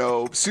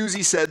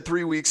 Susie said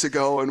 3 weeks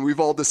ago, and we've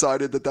all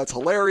decided that that's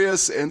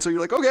hilarious. And so you're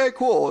like, okay,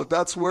 cool. If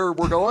that's where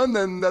we're going,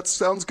 then that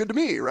sounds good to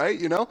me, right?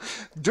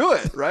 Do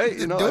it, right?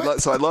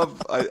 So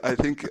I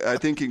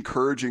think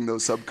encouraging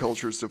those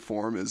subcultures to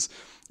form is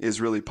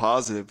really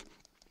positive.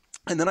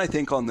 And then I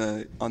think on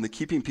the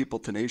keeping people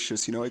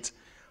tenacious, I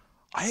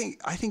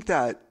think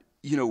that,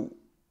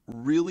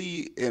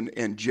 really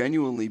and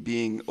genuinely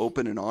being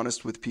open and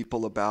honest with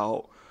people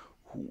about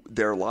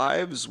their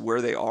lives,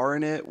 where they are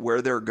in it,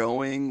 where they're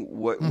going,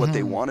 what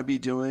they want to be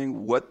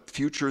doing, what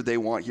future they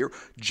want here,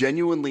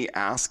 genuinely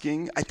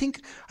asking. I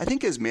think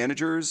as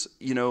managers,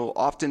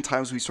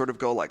 oftentimes we sort of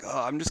go like,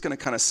 oh, I'm just going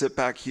to kind of sit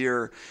back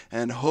here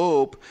and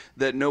hope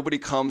that nobody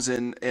comes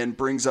in and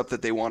brings up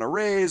that they want a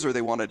raise or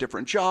they want a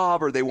different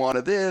job or they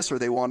wanted this or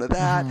they wanted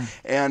that.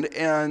 And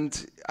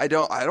I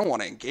don't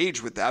want to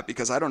engage with that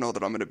because I don't know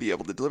that I'm going to be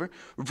able to deliver,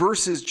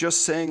 versus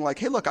just saying like,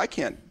 hey, look, I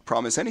can't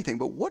promise anything,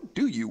 but what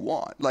do you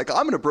want? Like,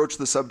 I'm going to broach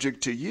the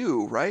subject to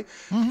you, right?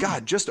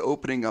 God, just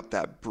opening up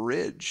that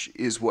bridge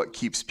is what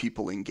keeps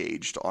people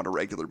engaged on a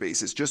regular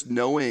basis. Just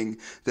knowing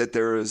that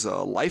there is a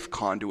life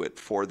conduit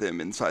for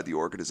them inside the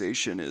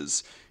organization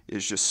is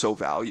just so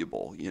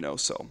valuable,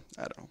 so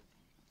I don't know.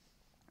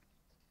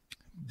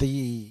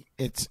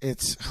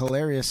 It's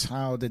hilarious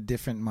how the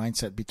different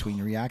mindset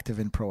between reactive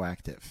and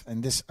proactive.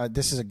 And this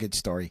is a good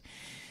story.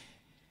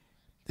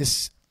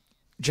 This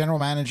general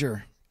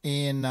manager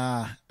in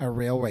a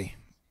railway,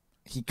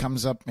 he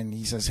comes up and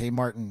he says, "Hey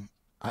Martin,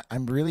 I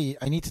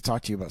need to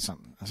talk to you about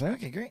something." I was like,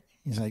 "Okay, great."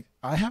 He's like,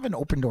 "I have an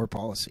open door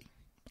policy.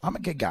 I'm a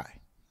good guy.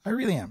 I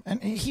really am."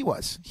 And he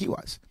was.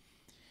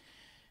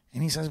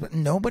 And he says, "But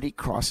nobody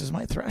crosses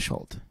my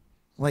threshold.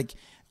 Like,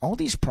 all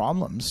these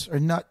problems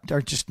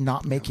are just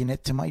not making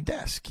it to my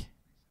desk."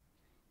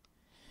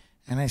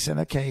 And I said,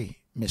 "Okay,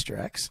 Mr.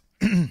 X,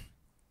 when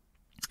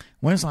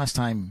was the last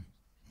time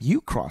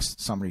you crossed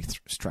somebody's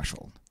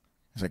threshold?"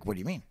 He's like, "What do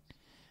you mean?"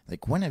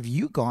 Like, when have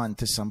you gone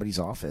to somebody's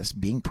office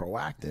being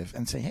proactive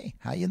and say, "Hey,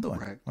 how you doing?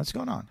 Right. What's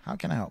going on? How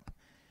can I help?"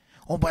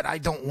 "Oh, but I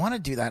don't want to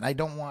do that. I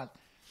don't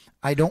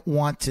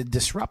want to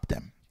disrupt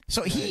them."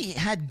 So he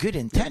had good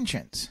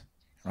intentions,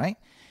 right?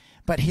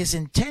 But his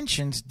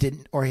intentions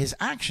his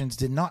actions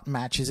did not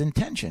match his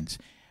intentions.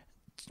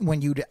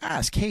 When you'd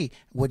ask, "Hey,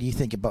 what do you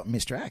think about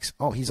Mr. X?"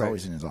 "Oh, he's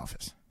always in his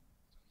office."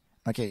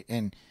 Okay,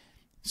 and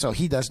so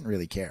he doesn't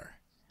really care.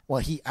 Well,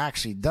 he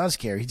actually does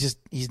care.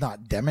 He's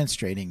not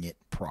demonstrating it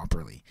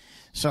properly.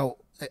 So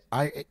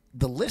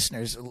the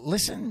listeners,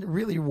 listen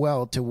really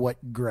well to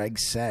what Greg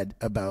said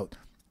about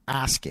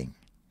asking.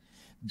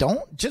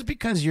 Don't, just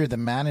because you're the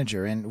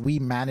manager, and we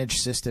manage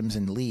systems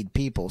and lead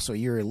people, so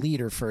you're a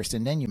leader first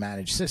and then you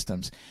manage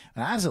systems.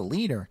 And as a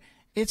leader,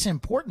 it's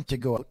important to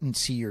go out and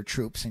see your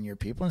troops and your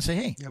people and say,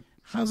 "Hey,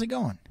 how's it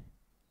going?"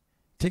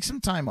 Take some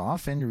time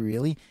off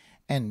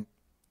and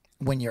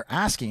when you're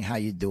asking how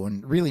you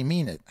doing, really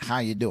mean it. How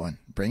you doing?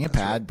 Bring a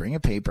pad, bring a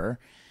paper.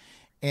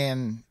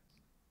 And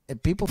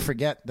people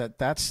forget that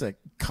that's the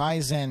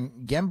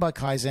Kaizen. Gemba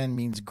Kaizen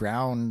means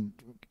ground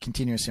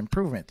continuous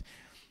improvement.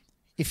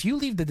 If you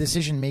leave the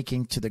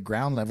decision-making to the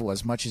ground level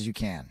as much as you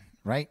can,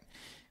 right,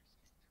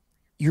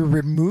 you're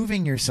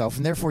removing yourself,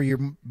 and therefore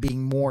you're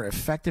being more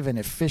effective and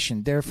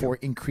efficient, therefore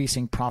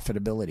increasing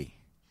profitability.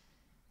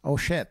 Oh,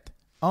 shit.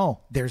 Oh,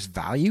 there's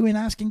value in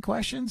asking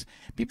questions?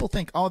 People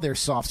think, oh, there's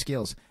soft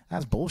skills.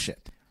 That's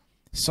bullshit.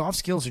 Soft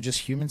skills are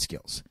just human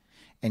skills.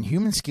 And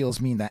human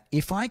skills mean that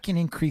if I can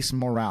increase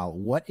morale,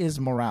 what is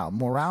morale?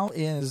 Morale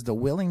is the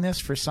willingness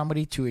for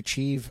somebody to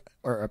achieve,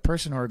 or a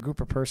person or a group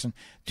of person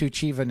to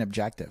achieve an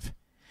objective.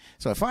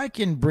 So if I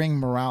can bring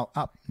morale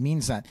up,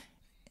 means that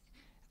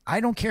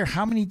I don't care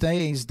how many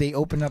days they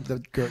open up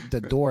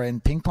the door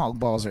and ping pong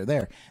balls are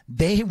there.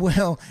 They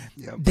will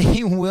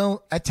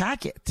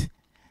attack it,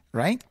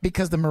 right?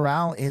 Because the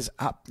morale is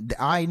up.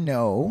 I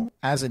know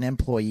as an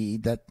employee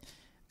that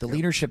the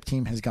leadership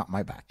team has got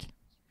my back.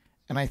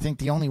 And I think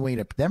the only way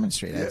to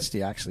demonstrate that is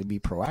to actually be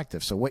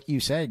proactive. So what you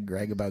said,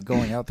 Greg, about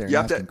going out there and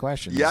asking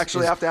questions. You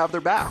actually have to have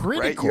their back,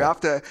 critical. Right? You have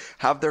to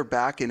have their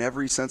back in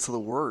every sense of the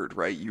word,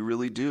 right? You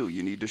really do.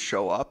 You need to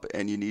show up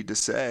and you need to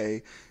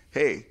say,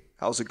 "Hey,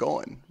 how's it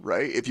going?"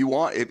 Right? If you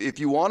want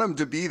them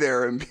to be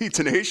there and be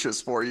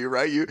tenacious for you,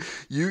 right? You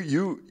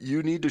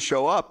need to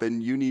show up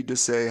and you need to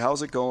say,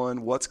 "How's it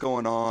going? What's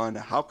going on?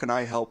 How can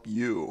I help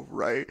you?"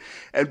 Right?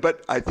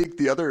 But I think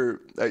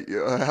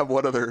I have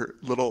one other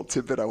little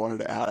tidbit I wanted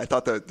to add. I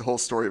thought that the whole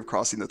story of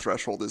crossing the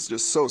threshold is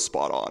just so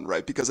spot on,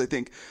 right? Because I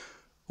think,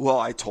 well,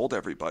 I told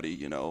everybody,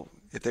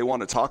 if they want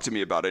to talk to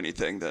me about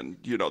anything, then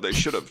they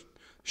should have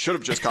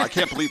just I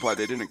can't believe why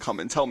they didn't come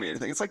and tell me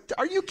anything. It's like,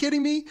 are you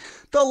kidding me?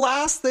 The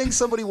last thing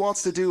somebody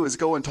wants to do is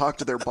go and talk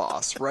to their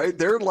boss, right?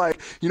 They're like,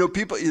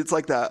 people, it's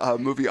like that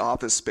movie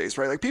Office Space,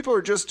 right? Like, people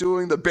are just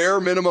doing the bare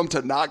minimum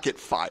to not get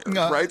fired,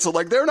 right? So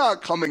like, they're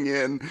not coming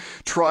in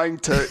trying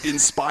to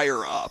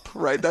inspire up,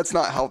 right? That's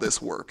not how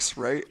this works,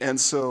 right? And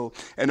so,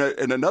 and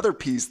another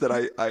piece that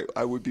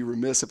I would be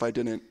remiss if I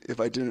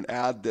didn't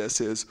add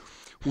this is,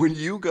 when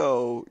you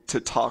go to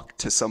talk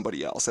to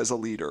somebody else as a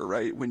leader,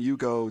 right? When you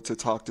go to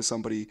talk to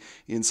somebody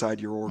inside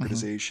your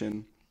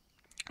organization,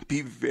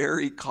 be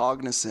very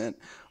cognizant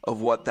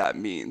of what that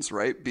means,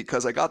 right?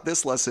 Because I got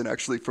this lesson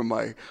actually from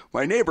my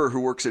neighbor who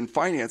works in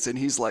finance, and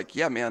he's like,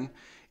 "Yeah, man,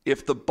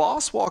 if the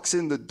boss walks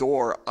in the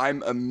door,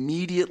 I'm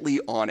immediately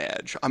on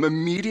edge. I'm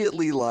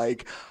immediately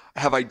like,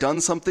 have I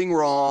done something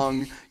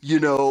wrong?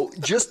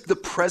 Just the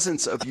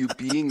presence of you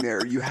being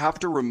there, you have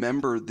to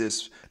remember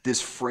this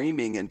this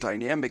framing and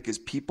dynamic is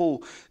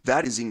people,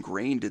 that is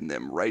ingrained in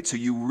them, right? So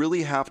you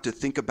really have to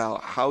think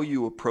about how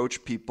you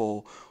approach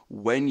people,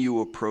 when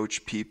you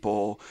approach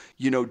people.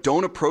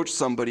 Don't approach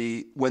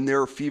somebody when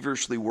they're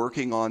feverishly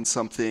working on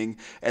something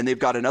and they've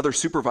got another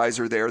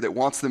supervisor there that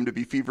wants them to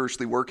be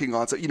feverishly working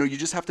on. So, you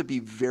just have to be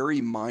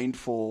very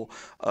mindful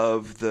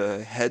of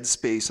the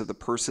headspace of the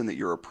person that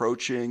you're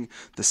approaching,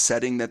 the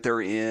setting that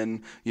they're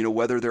in,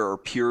 whether there are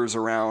peers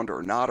around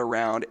or not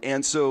around.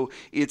 And so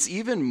it's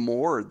even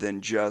more than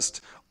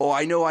just, oh,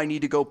 I know I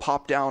need to go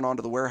pop down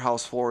onto the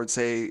warehouse floor and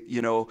say,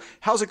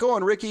 how's it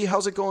going, Ricky?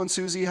 How's it going,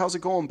 Susie? How's it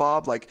going,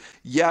 Bob? Like,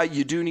 yeah,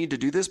 you do need to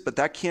do this, but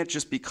that can't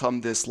just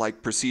become this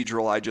like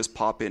procedural, I just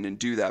pop in and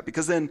do that.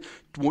 Because then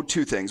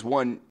two things.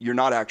 One, you're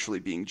not actually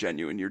being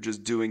genuine. You're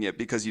just doing it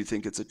because you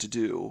think it's a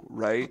to-do,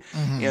 right?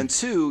 Mm-hmm. And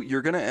two,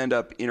 you're going to end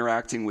up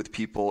interacting with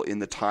people in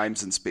the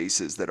times and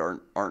spaces that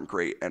aren't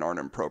great and aren't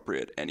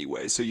appropriate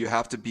anyway. So you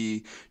have to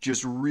be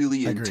just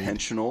really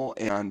intentional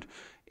and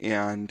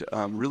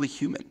really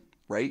human.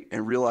 Right?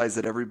 And realize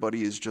that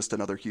everybody is just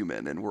another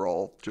human and we're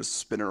all just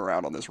spinning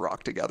around on this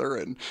rock together.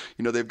 And,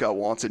 they've got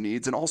wants and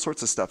needs and all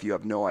sorts of stuff you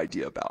have no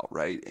idea about.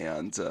 Right.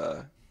 And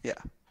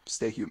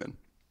stay human.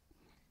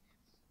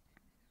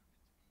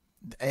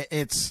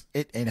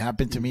 It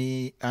happened to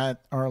me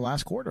at our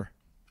last quarter.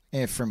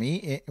 And for me,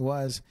 it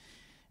was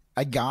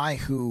a guy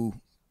who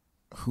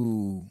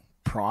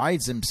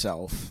prides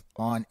himself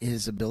on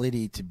his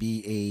ability to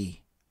be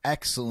a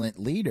excellent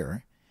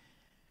leader,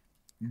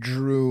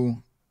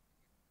 drew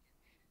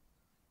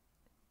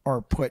or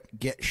put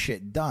get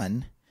shit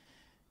done,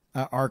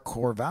 our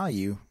core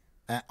value,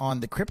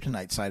 on the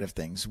kryptonite side of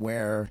things,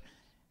 where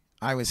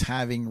I was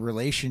having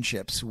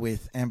relationships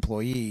with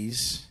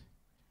employees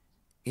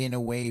in a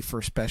way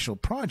for special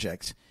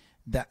projects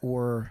that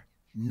were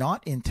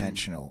not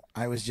intentional.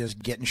 I was just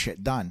getting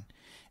shit done.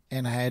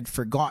 And I had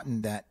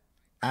forgotten that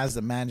as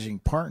the managing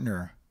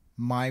partner,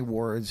 my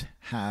words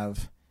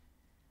have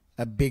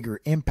a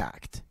bigger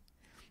impact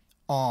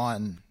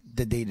on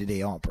the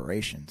day-to-day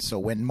operation. So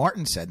when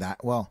Martin said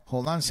that, well,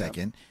 hold on a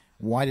second.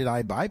 Why did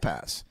I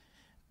bypass?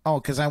 Oh,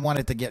 because I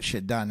wanted to get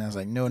shit done. I was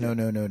like, no. And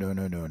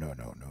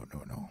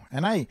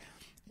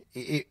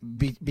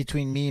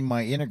between me and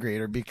my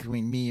integrator,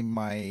 between me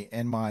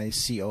and my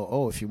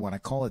COO, if you want to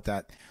call it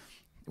that,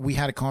 we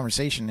had a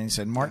conversation and he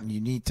said, Martin,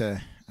 you need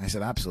to, I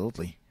said,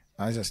 absolutely.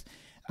 I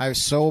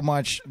was so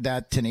much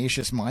that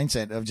tenacious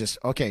mindset of just,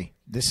 okay,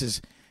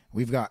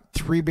 we've got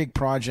 3 big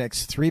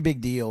projects, 3 big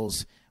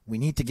deals. We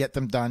need to get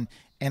them done.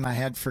 And I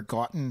had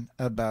forgotten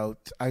I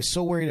was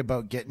so worried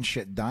about getting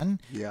shit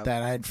done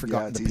that I had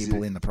forgotten the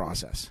people in the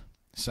process.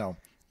 So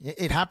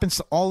it happens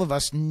to all of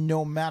us,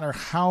 no matter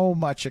how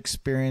much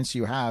experience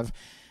you have.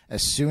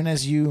 As soon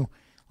as you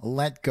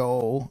let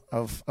go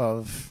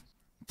of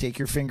take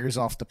your fingers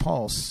off the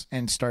pulse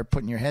and start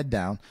putting your head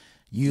down,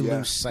 you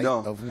lose sight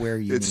of where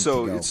you need to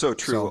go. It's so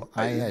true.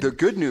 The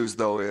good news,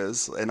 though,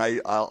 is, and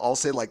I'll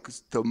say, like,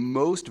 the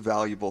most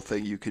valuable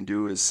thing you can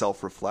do is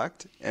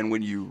self-reflect. And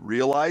when you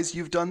realize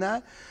you've done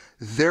that,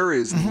 there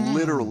is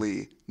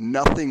literally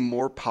nothing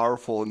more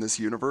powerful in this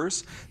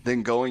universe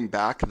than going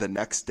back the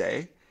next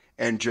day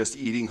and just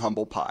eating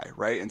humble pie,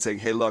 right? And saying,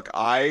 hey, look,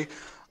 I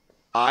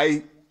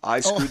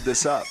screwed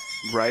this up,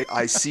 right?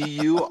 I see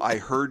you. I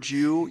heard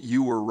you.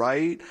 You were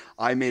right.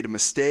 I made a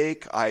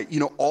mistake.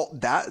 All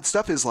that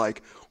stuff is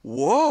like,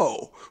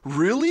 whoa,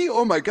 really?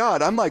 Oh my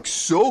God. I'm like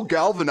so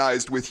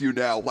galvanized with you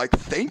now. Like,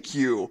 thank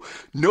you.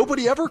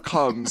 Nobody ever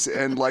comes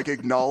and like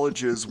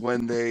acknowledges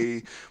when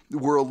they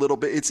were a little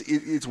bit,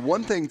 it's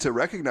one thing to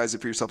recognize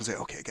it for yourself and say,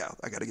 okay,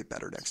 I got to get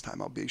better next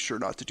time. I'll be sure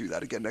not to do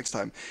that again next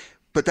time.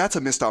 But that's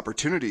a missed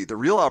opportunity. The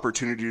real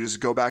opportunity is to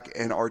go back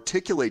and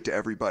articulate to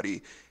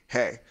everybody,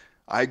 hey,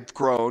 I've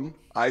grown.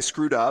 I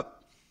screwed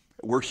up.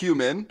 We're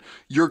human.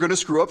 You're going to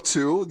screw up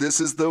too. This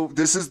is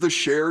the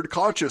shared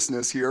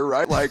consciousness here,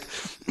 right? Like,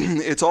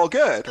 it's all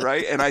good,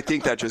 right? And I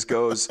think that just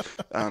goes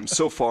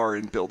so far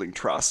in building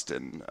trust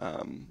and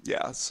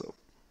so.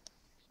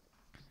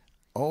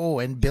 Oh,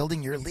 and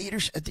building your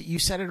leadership. You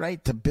said it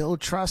right. To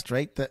build trust,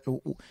 right?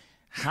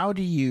 How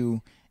do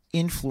you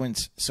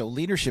influence? So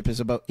leadership is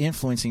about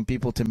influencing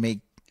people to make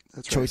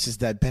choices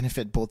that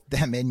benefit both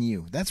them and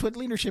you. That's what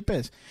leadership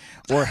is,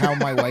 or how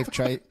my wife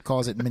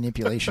calls it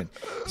manipulation.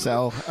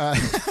 So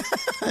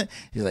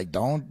he's like,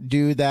 don't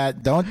do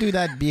that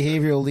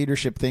behavioral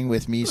leadership thing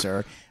with me,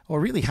 sir. Or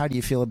really, how do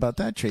you feel about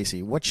that,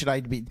 Tracy? What should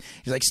I be?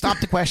 He's like, stop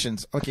the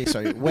questions. Okay,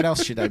 sorry. What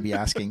else should I be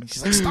asking?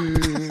 She's like, stop.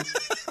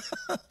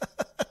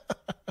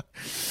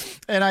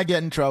 And I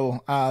get in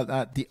trouble.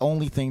 The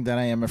only thing that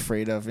I am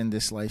afraid of in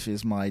this life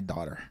is my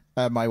daughter.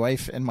 My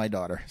wife and my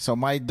daughter. So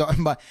my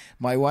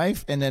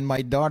wife and then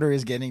my daughter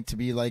is getting to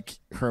be like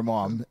her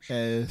mom.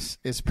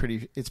 It's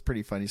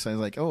pretty funny. So I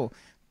was like, oh,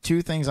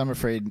 2 things I'm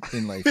afraid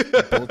in life.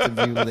 Both of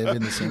you live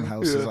in the same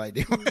house as I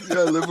do.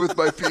 I live with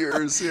my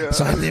fears. Yeah.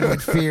 So I live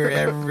with fear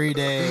every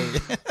day.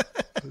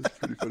 That's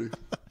pretty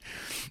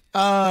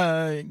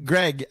funny.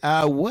 Greg,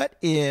 what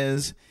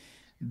is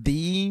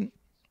the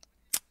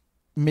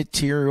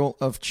material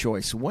of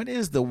choice? What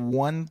is the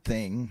one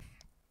thing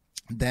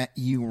that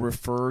you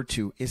refer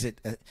to? Is it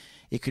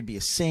it could be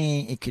a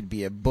saying, it could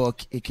be a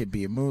book, it could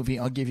be a movie.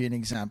 I'll give you an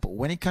example.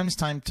 When it comes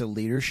time to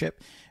leadership,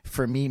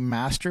 for me,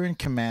 Master and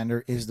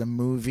Commander is the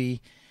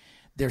movie.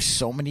 There's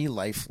so many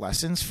life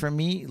lessons for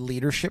me,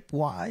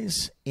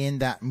 leadership-wise, in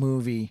that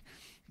movie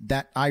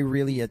that I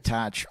really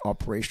attach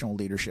operational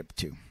leadership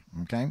to.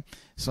 Okay,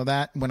 so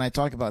that when I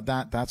talk about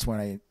that, that's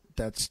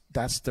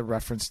the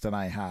reference that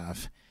I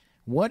have.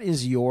 What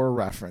is your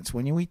reference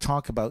when we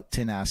talk about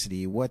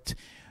tenacity?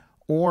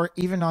 Or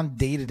even on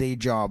day-to-day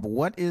job,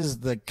 what is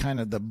the kind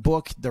of the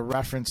book, the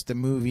reference, the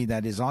movie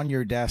that is on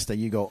your desk that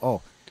you go,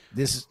 oh,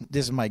 this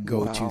is my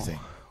go-to thing?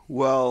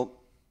 Well,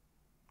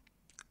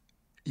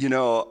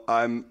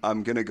 I'm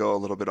going to go a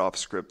little bit off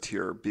script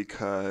here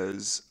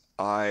because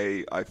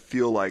I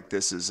feel like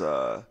this is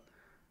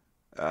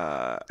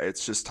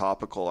it's just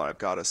topical, and I've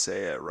got to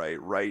say it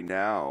right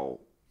now.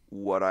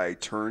 What I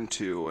turn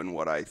to and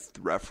what I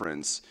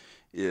reference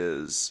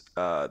is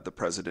the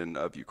president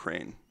of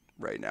Ukraine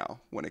right now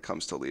when it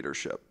comes to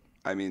leadership.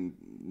 I mean,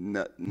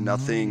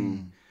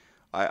 nothing.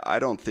 I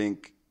don't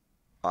think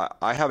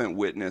I haven't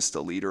witnessed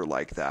a leader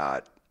like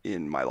that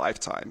in my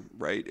lifetime.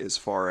 Right, as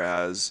far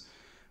as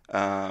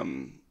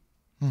the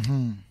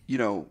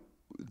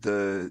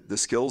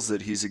skills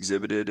that he's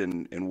exhibited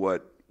and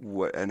what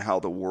and how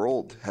the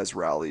world has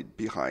rallied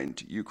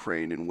behind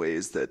Ukraine in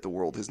ways that the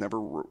world has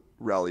never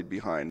rallied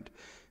behind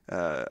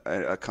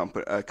a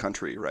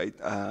country, right?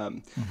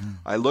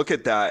 I look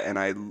at that and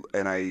I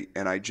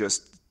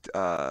just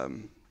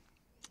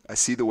I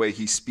see the way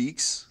he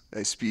speaks.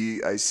 I see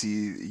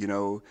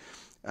the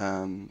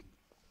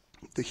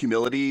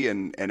humility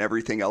and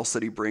everything else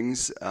that he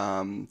brings,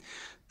 the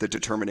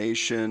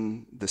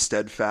determination, the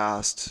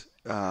steadfast.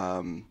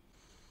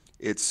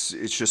 It's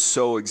just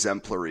so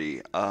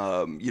exemplary.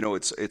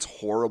 It's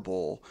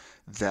horrible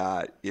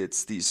that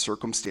it's these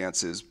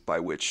circumstances by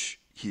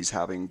which he's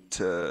having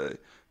to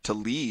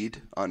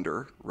lead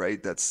under,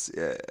 right? That's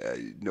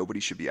nobody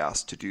should be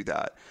asked to do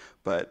that.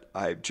 But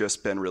I've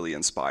just been really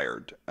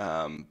inspired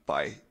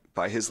by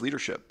his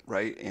leadership,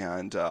 right?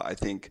 And I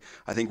think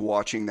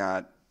watching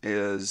that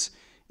is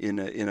in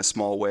a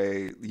small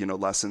way,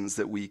 lessons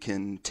that we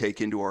can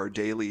take into our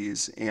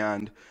dailies.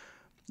 And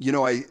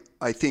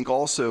I think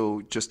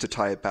also, just to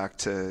tie it back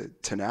to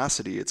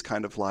tenacity, it's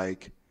kind of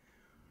like,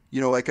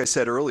 like I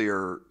said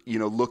earlier,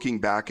 looking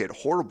back at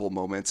horrible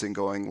moments and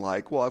going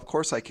like, well, of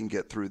course I can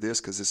get through this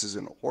because this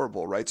isn't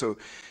horrible, right? So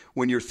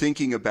when you're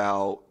thinking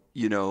about,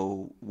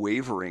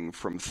 wavering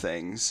from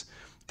things,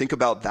 think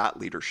about that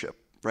leadership,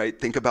 right?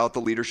 Think about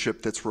the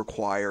leadership that's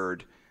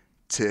required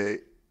to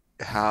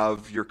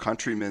have your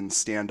countrymen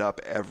stand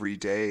up every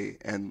day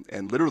and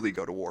literally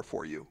go to war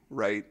for you,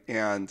 right?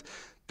 And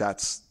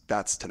that's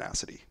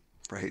tenacity.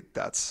 Right.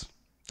 That's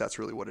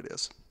really what it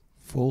is.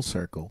 Full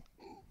circle.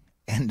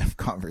 End of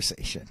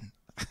conversation.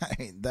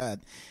 I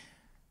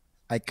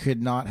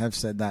could not have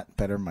said that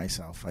better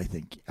myself. I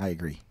think I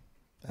agree.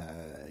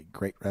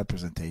 Great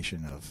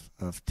representation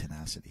of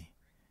tenacity.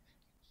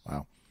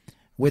 Wow.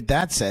 With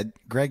that said,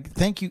 Greg,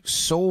 thank you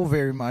so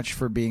very much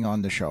for being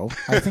on the show.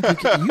 I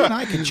think you and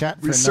I could chat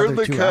for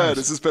another 2 hours.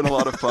 This has been a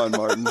lot of fun,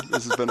 Martin.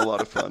 This has been a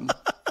lot of fun.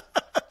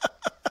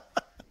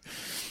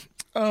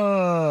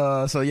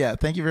 So yeah,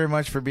 thank you very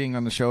much for being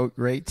on the show.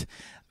 Great.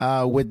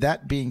 With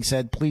that being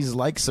said, please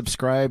like,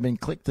 subscribe, and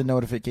click the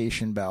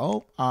notification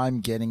bell.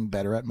 I'm getting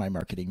better at my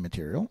marketing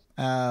material.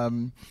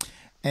 And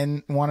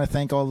want to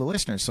thank all the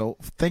listeners. So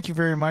thank you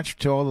very much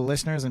to all the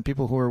listeners and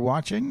people who are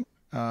watching.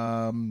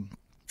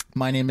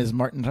 My name is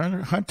Martin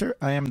Hunter.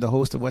 I am the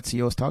host of What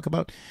CEOs Talk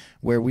About,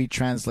 where we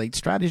translate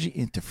strategy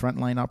into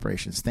frontline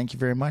operations. Thank you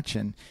very much,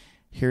 and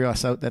hear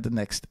us out at the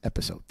next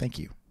episode. Thank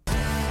you.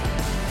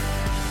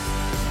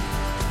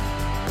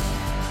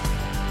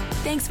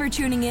 Thanks for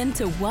tuning in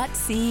to What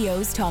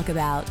CEOs Talk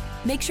About.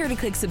 Make sure to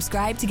click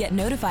subscribe to get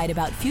notified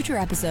about future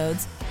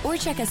episodes, or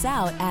check us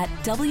out at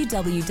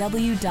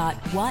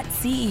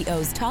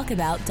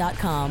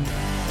www.whatceostalkabout.com.